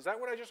Python? Is that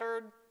what I just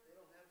heard? They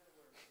don't have to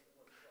learn C++.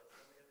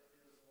 All they have to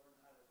do is learn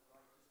how to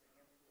write just a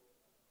handful of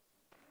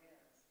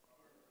commands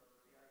in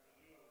the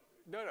IDE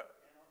No. and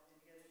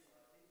get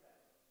instant feedback.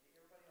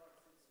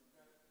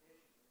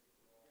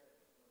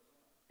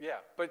 Yeah,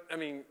 but I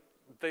mean,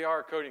 they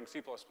are coding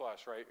C++,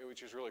 right?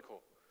 Which is really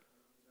cool.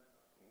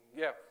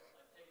 Yeah.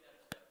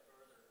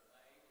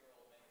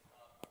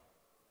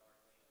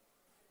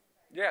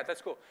 Yeah,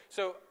 that's cool.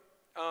 So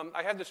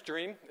I have this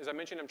dream. As I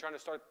mentioned, I'm trying to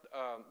start,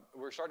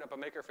 we're starting up a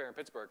maker fair in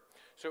Pittsburgh.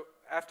 So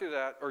after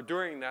that, or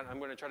during that, I'm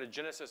going to try to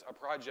genesis a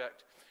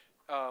project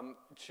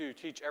to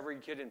teach every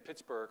kid in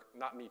Pittsburgh,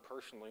 not me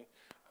personally,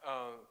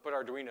 but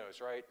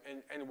Arduinos, right?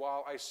 And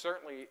while I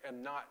certainly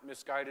am not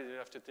misguided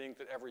enough to think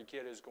that every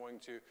kid is going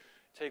to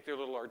take their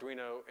little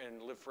Arduino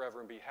and live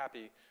forever and be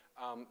happy,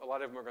 a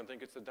lot of them are going to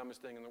think it's the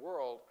dumbest thing in the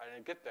world. I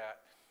get that.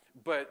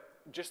 But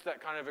just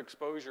that kind of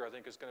exposure, I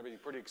think, is going to be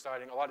pretty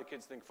exciting. A lot of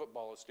kids think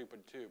football is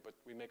stupid, too, but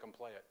we make them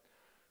play it.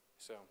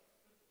 So,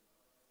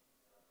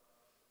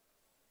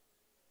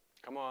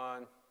 come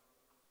on.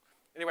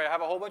 Anyway, I have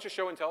a whole bunch of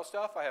show and tell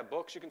stuff. I have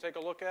books you can take a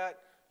look at.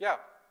 Yeah?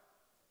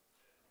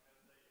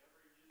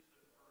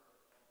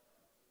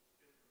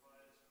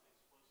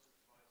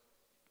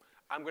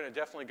 I'm going to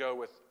definitely go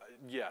with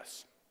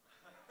yes.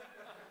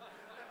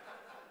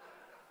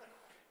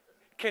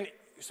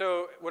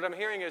 So what I'm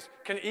hearing is,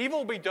 can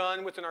evil be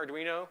done with an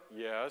Arduino?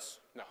 Yes.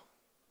 No.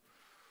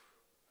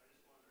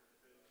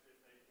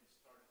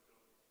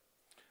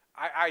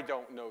 I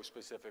don't know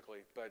specifically,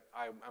 but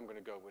I'm going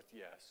to go with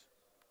yes.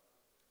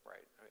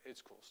 Right.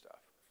 It's cool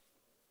stuff.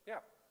 Yeah.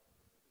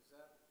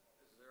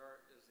 Is the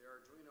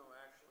Arduino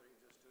actually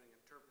just doing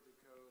interpreted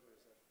code, or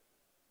is that?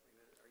 I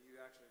mean, are you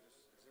actually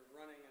is it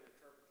running an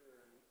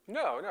interpreter?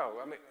 No.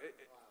 I mean,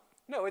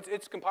 no.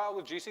 It's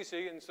compiled with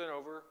GCC and sent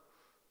over,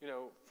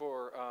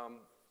 for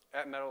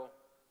at-metal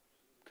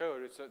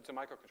code. It's a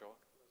microcontroller.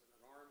 Was it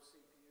an ARM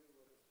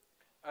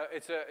CPU?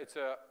 It's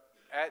a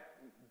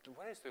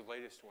what is the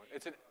latest one?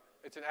 It's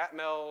an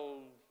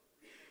at-mel.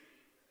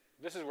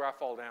 This is where I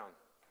fall down.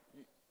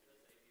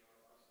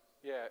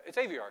 Yeah, it's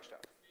AVR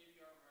stuff.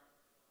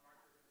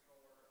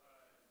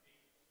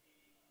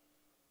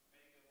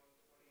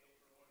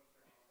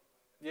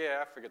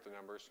 Yeah, I forget the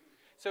numbers.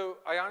 So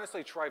I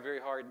honestly try very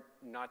hard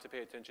not to pay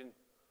attention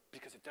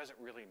because it doesn't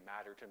really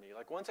matter to me.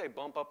 Like once I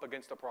bump up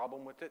against a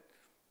problem with it,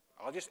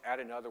 I'll just add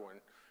another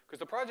one. Because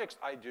the projects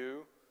I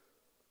do,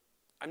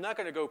 I'm not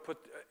going to go put,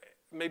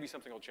 maybe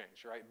something will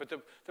change, right? But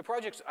the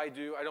projects I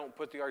do, I don't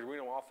put the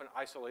Arduino off in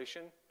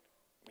isolation.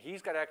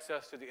 He's got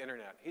access to the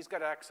internet. He's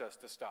got access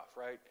to stuff,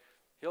 right?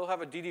 He'll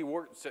have a DD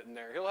Wart sitting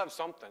there. He'll have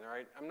something,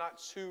 right? I'm not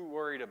too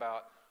worried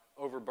about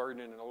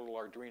overburdening a little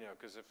Arduino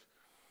because if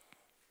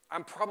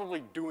I'm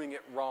probably doing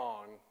it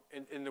wrong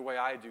in the way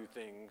I do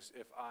things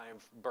if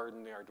I've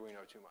burdened the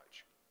Arduino too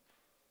much.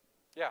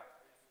 Yeah?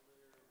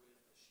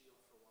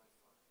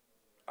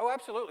 Oh,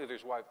 absolutely.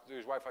 There's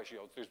Wi-Fi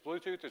shields. There's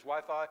Bluetooth. There's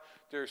Wi-Fi.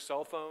 There's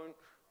cell phone.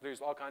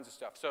 There's all kinds of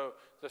stuff. So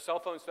the cell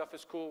phone stuff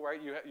is cool,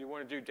 right? You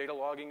want to do data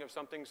logging of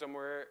something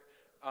somewhere.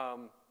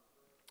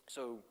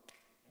 So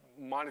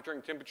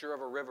monitoring temperature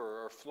of a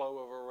river or flow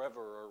of a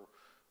river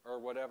or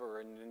whatever,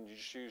 and then you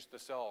just use the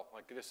cell,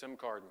 like get a SIM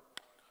card and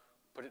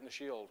put it in the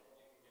shield.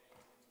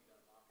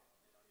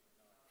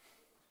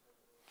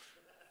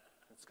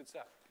 That's good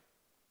stuff.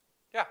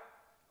 Yeah?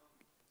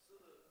 So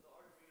the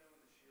Arduino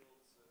and the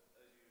shields,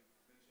 as you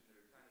mentioned,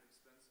 are kind of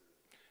expensive.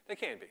 They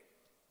can be.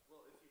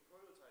 Well, if you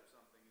prototype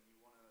something and you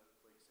want to,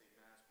 like, say,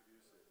 mass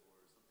produce it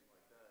or something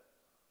like that,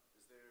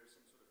 is there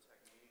some sort of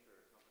technique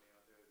or a company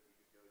out there that you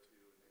could go to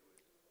and they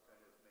would kind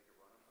of make it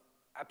runnable?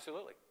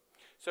 Absolutely.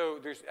 So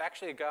there's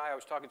actually a guy I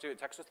was talking to at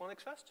Texas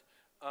LinuxFest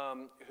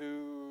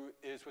who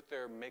is with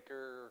their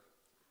maker,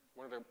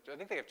 I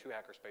think they have 2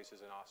 hacker spaces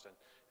in Austin,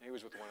 and he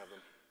was with one of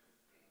them.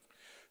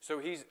 So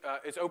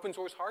it's open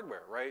source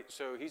hardware, right?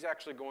 So he's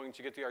actually going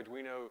to get the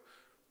Arduino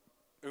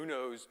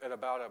Unos at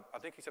about I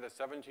think he said a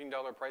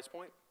 $17 price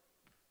point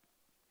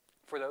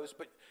for those.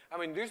 But I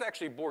mean, there's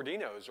actually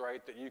Boardinos,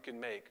 right, that you can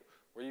make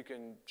where you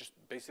can just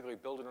basically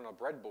build it on a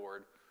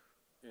breadboard,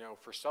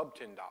 for sub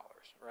 $10,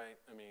 right?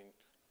 I mean,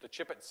 the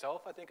chip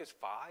itself, I think, is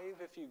 $5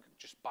 if you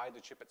just buy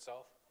the chip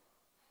itself.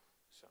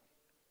 So,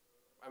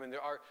 I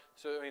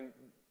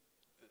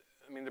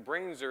mean, the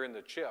brains are in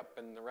the chip,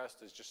 and the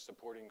rest is just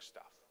supporting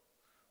stuff.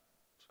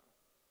 So,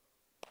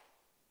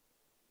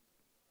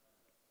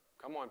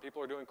 come on,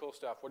 people are doing cool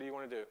stuff. What do you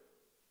want to do?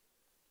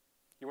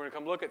 You want to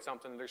come look at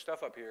something? There's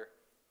stuff up here.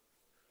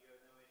 Do you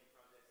know any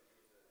projects that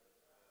use a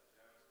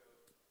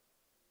gyroscope?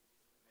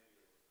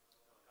 Maybe a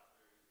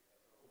helicopter?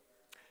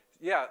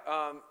 Yeah,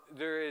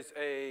 there is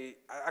I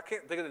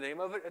can't think of the name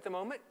of it at the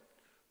moment,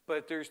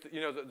 but there's,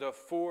 the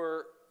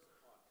 4,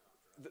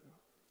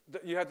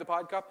 you have the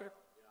podcopter?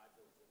 Yeah, I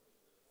built it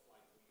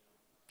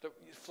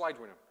with The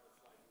Flyduino.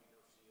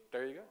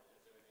 There you go.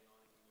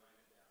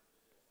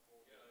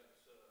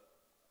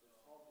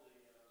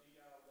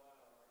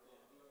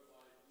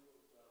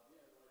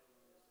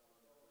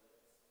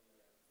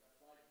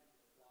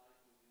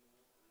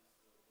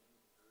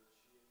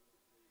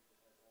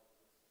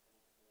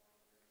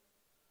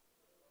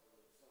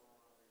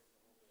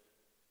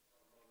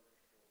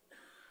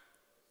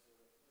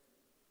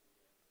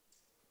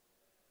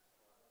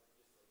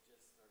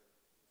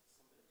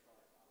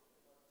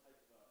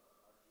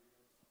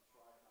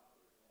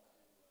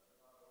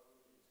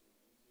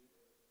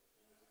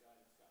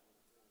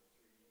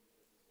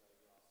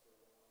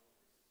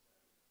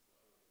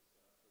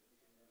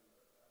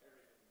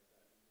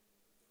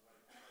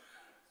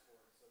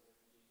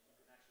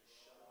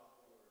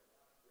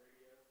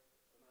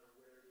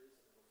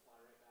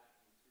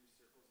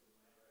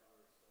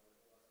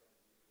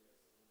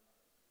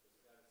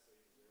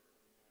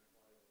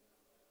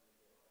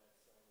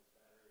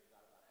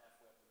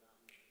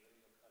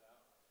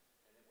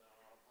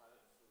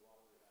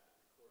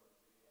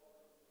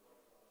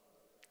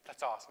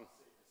 That's awesome.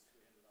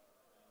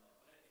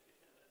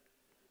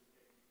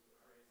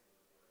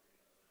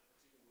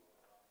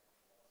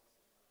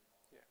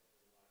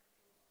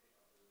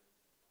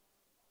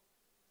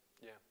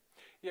 Yeah.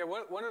 Yeah,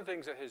 one of the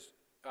things that has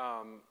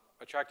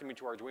attracted me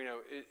to Arduino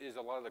is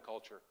a lot of the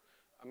culture.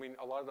 I mean,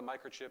 a lot of the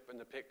microchip and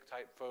the PIC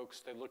type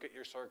folks, they look at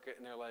your circuit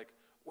and they're like,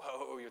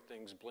 whoa, your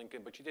thing's blinking,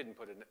 but you didn't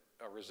put a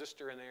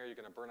resistor in there, you're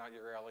gonna burn out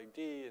your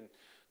LED, and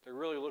they're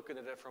really looking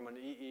at it from an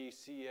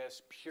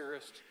EECS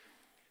purist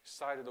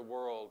side of the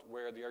world,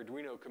 where the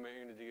Arduino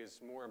community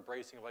is more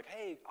embracing of like,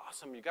 hey,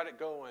 awesome, you got it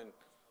going.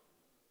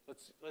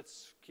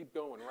 Let's keep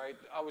going, right?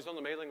 I was on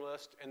the mailing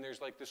list, and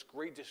there's like this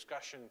great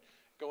discussion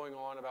going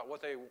on about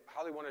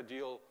how they want to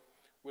deal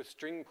with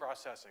string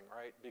processing,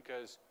 right?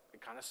 Because it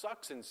kind of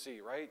sucks in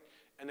C, right?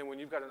 And then when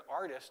you've got an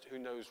artist who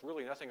knows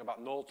really nothing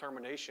about null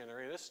termination or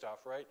any of this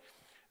stuff, right?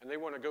 And they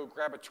want to go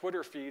grab a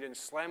Twitter feed and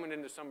slam it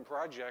into some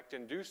project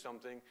and do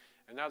something,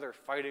 and now they're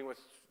fighting with,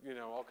 you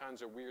know, all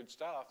kinds of weird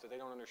stuff that they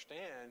don't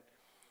understand.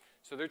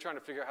 So they're trying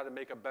to figure out how to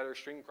make a better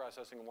string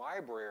processing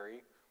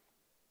library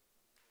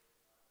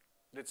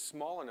that's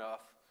small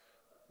enough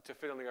to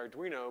fit on the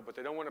Arduino, but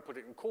they don't want to put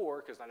it in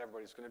core because not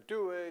everybody's going to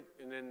do it.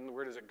 And then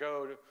where does it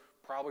go?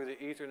 Probably the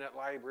Ethernet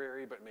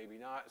library, but maybe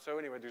not. So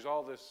anyway, there's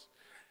all this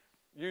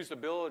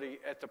usability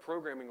at the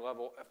programming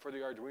level for the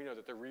Arduino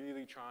that they're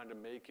really trying to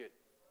make it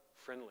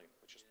friendly,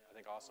 which is, I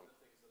think, awesome. One of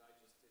the things that I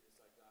just did is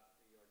I got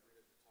the Arduino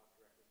to talk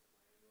directly to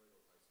my Android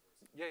or vice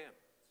versa. Yeah, yeah.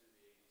 Through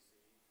the ADC,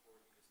 or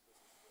you just, this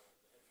is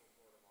the headphone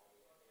port on all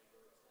the Androids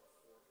have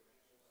 4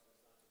 connections, so it's not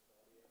just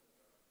audio.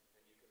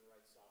 And you can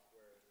write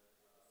software in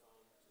the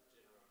phone to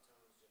generate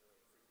tones, generate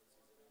frequencies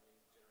and everything,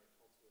 generate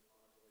pulse width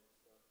modulated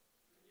stuff.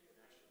 You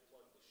can actually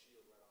plug the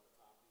shield right on the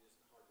top. You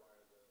just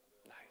hardwire the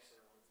Nice.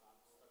 buffer on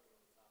top, stuck it on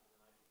the top, and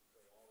then I can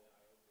play all the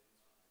I/O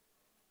pins,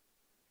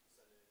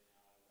 send anything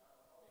out,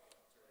 make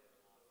it turn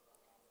anything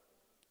on.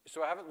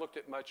 So I haven't looked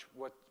at much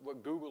what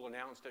Google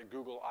announced at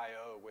Google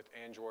I/O with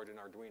Android and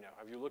Arduino.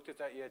 Have you looked at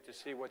that yet to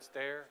see what's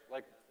there?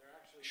 Like,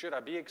 should I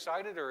be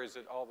excited, or is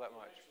it all that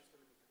much?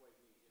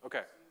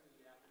 Okay.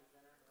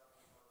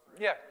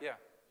 Yeah, yeah.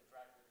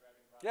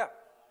 Yeah.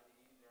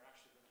 They're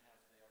actually going to have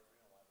the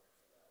Arduino library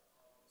for that.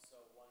 So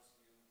once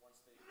they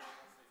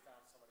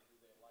found somebody who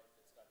they like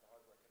that's got the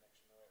hardware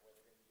connection the right way,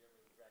 they're going to be able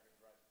to drag and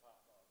drop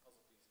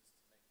puzzle pieces to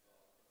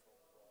make the control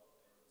for all the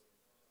pins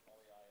and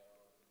all the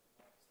I/O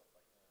and all the stuff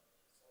like that.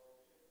 So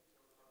it'll be really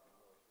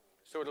cool.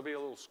 So it'll be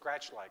a little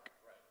Scratch-like.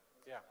 Right.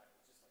 Yeah.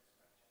 Just like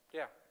Scratch.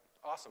 Yeah.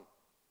 Awesome.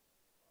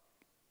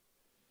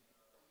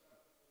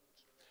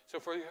 So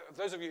for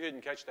those of you who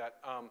didn't catch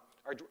that,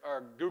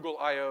 our Google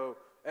I/O,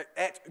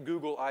 at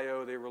Google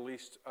I/O, they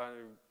released,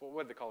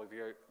 what did they call it?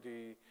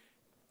 The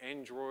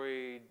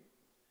Android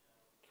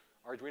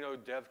Arduino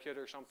Dev Kit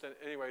or something.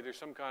 Anyway, there's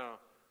some kind of,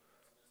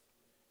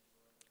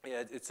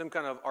 yeah, it's some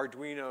kind of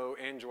Arduino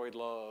Android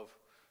love,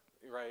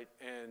 right?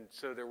 And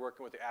so they're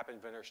working with the App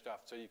Inventor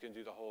stuff, so you can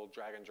do the whole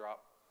drag and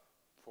drop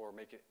for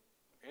making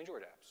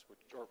Android apps,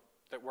 or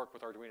that work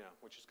with Arduino,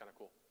 which is kind of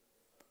cool.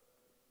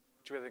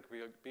 Which I think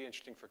would be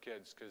interesting for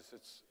kids, because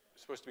it's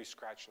supposed to be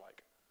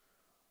Scratch-like.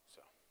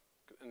 So,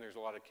 and there's a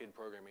lot of kid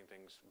programming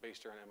things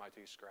based around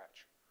MIT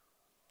Scratch.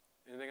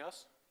 Anything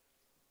else?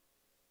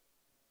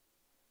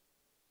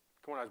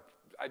 Come on,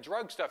 I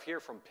drug stuff here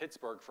from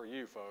Pittsburgh for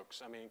you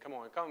folks. I mean, come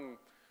on, come.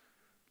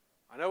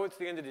 I know it's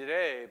the end of the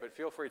day, but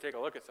feel free to take a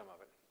look at some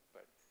of it.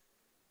 But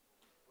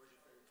Where's your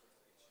favorite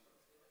place to get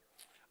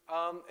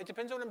shoes? it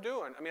depends on what I'm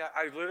doing. I mean,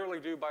 I literally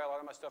do buy a lot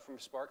of my stuff from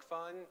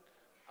SparkFun.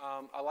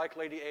 I like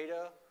Lady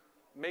Ada.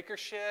 Maker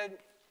Shed,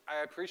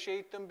 I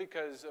appreciate them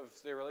because of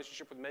their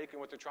relationship with Make and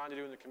what they're trying to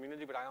do in the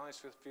community, but I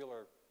honestly feel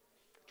are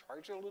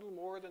charging a little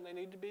more than they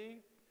need to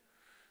be,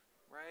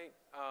 right?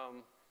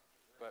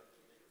 But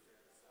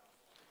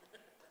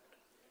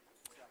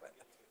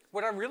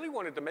what I really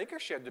wanted the Maker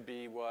Shed to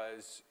be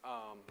was,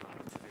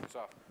 take this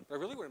off. What I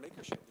really wanted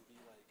Maker Shed to be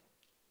like,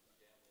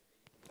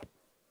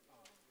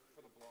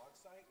 for the blog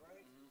site,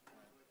 right?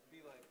 Be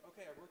like,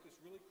 okay, I wrote this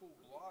really cool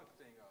blog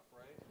thing up,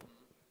 right?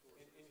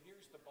 And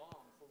here's the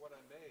bomb for what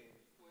I made.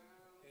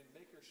 And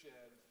Maker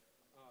Shed,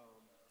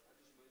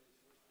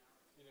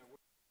 you know.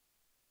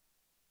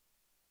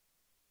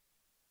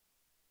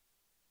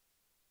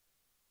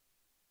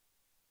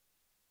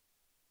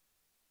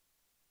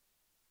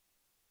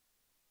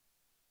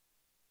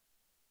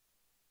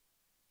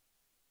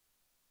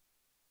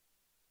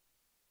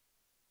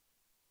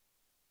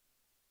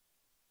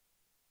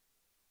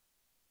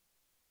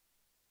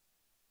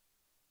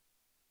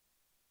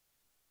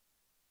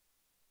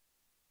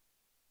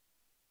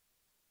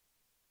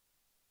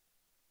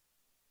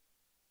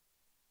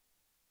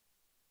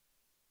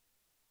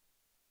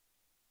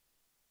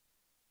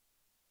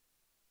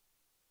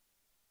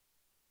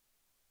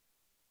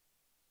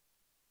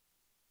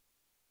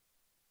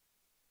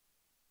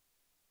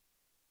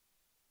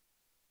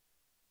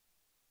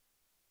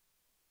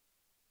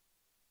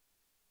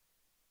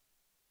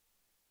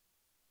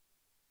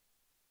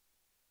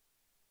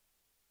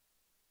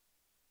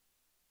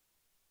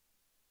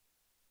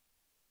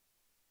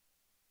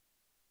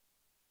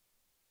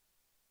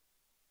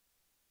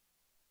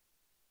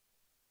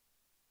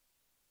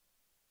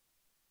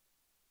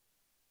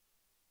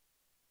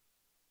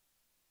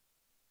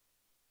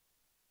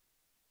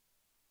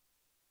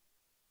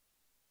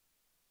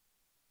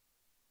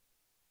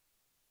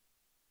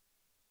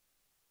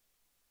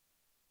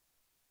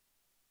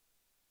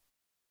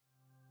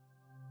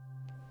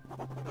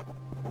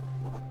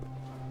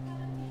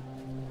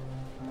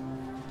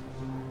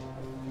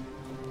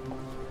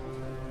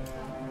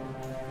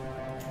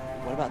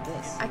 What about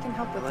this? I can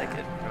help with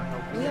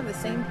that. We have the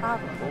same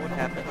problem. What would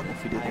happen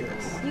if you did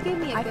this? You gave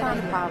me a good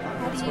idea. Problem.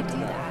 How do you do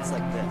that? It's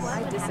like this.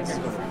 I disagree.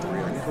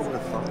 I never would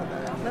have thought of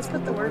that. Let's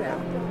put the word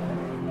out.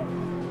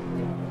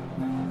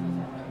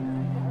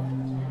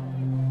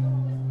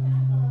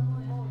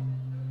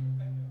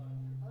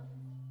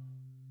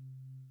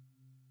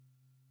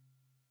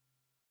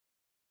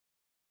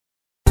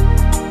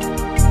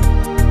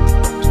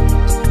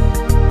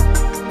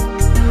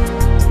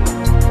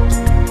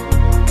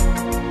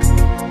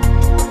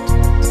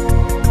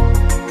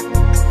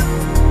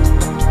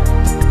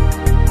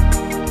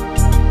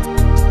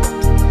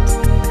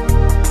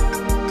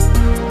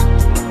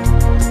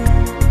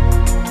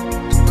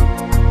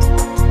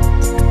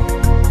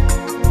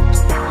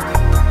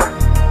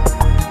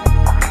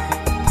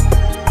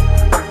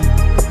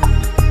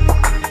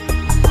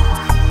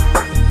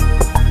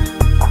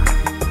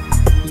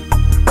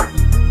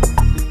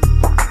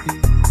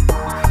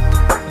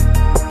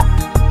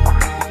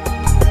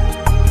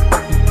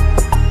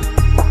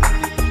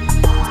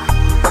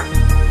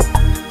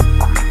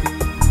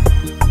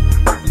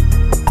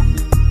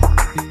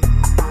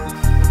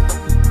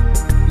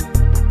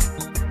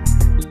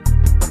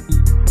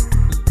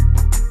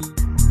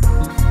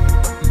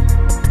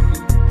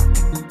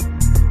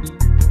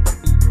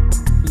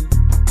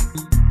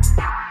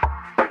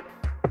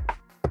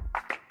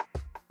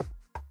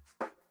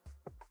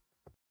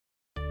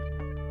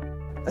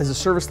 As a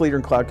service leader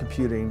in cloud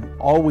computing,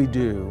 all we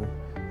do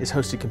is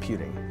hosted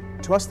computing.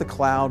 To us, the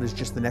cloud is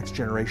just the next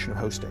generation of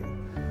hosting.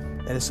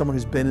 And as someone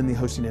who's been in the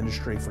hosting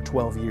industry for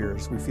 12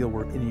 years, we feel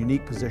we're in a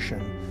unique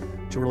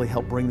position to really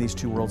help bring these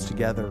two worlds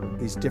together,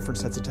 these different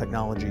sets of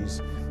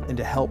technologies, and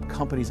to help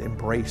companies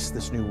embrace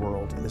this new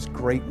world and this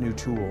great new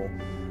tool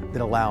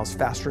that allows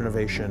faster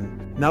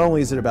innovation. Not only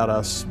is it about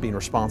us being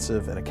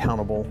responsive and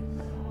accountable,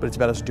 but it's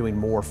about us doing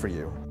more for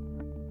you.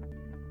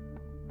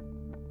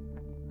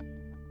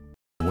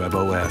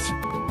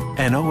 WebOS,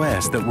 an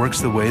OS that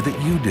works the way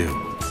that you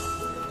do.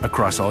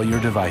 Across all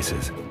your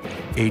devices,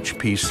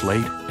 HP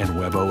Slate and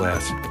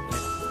WebOS.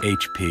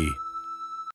 HP.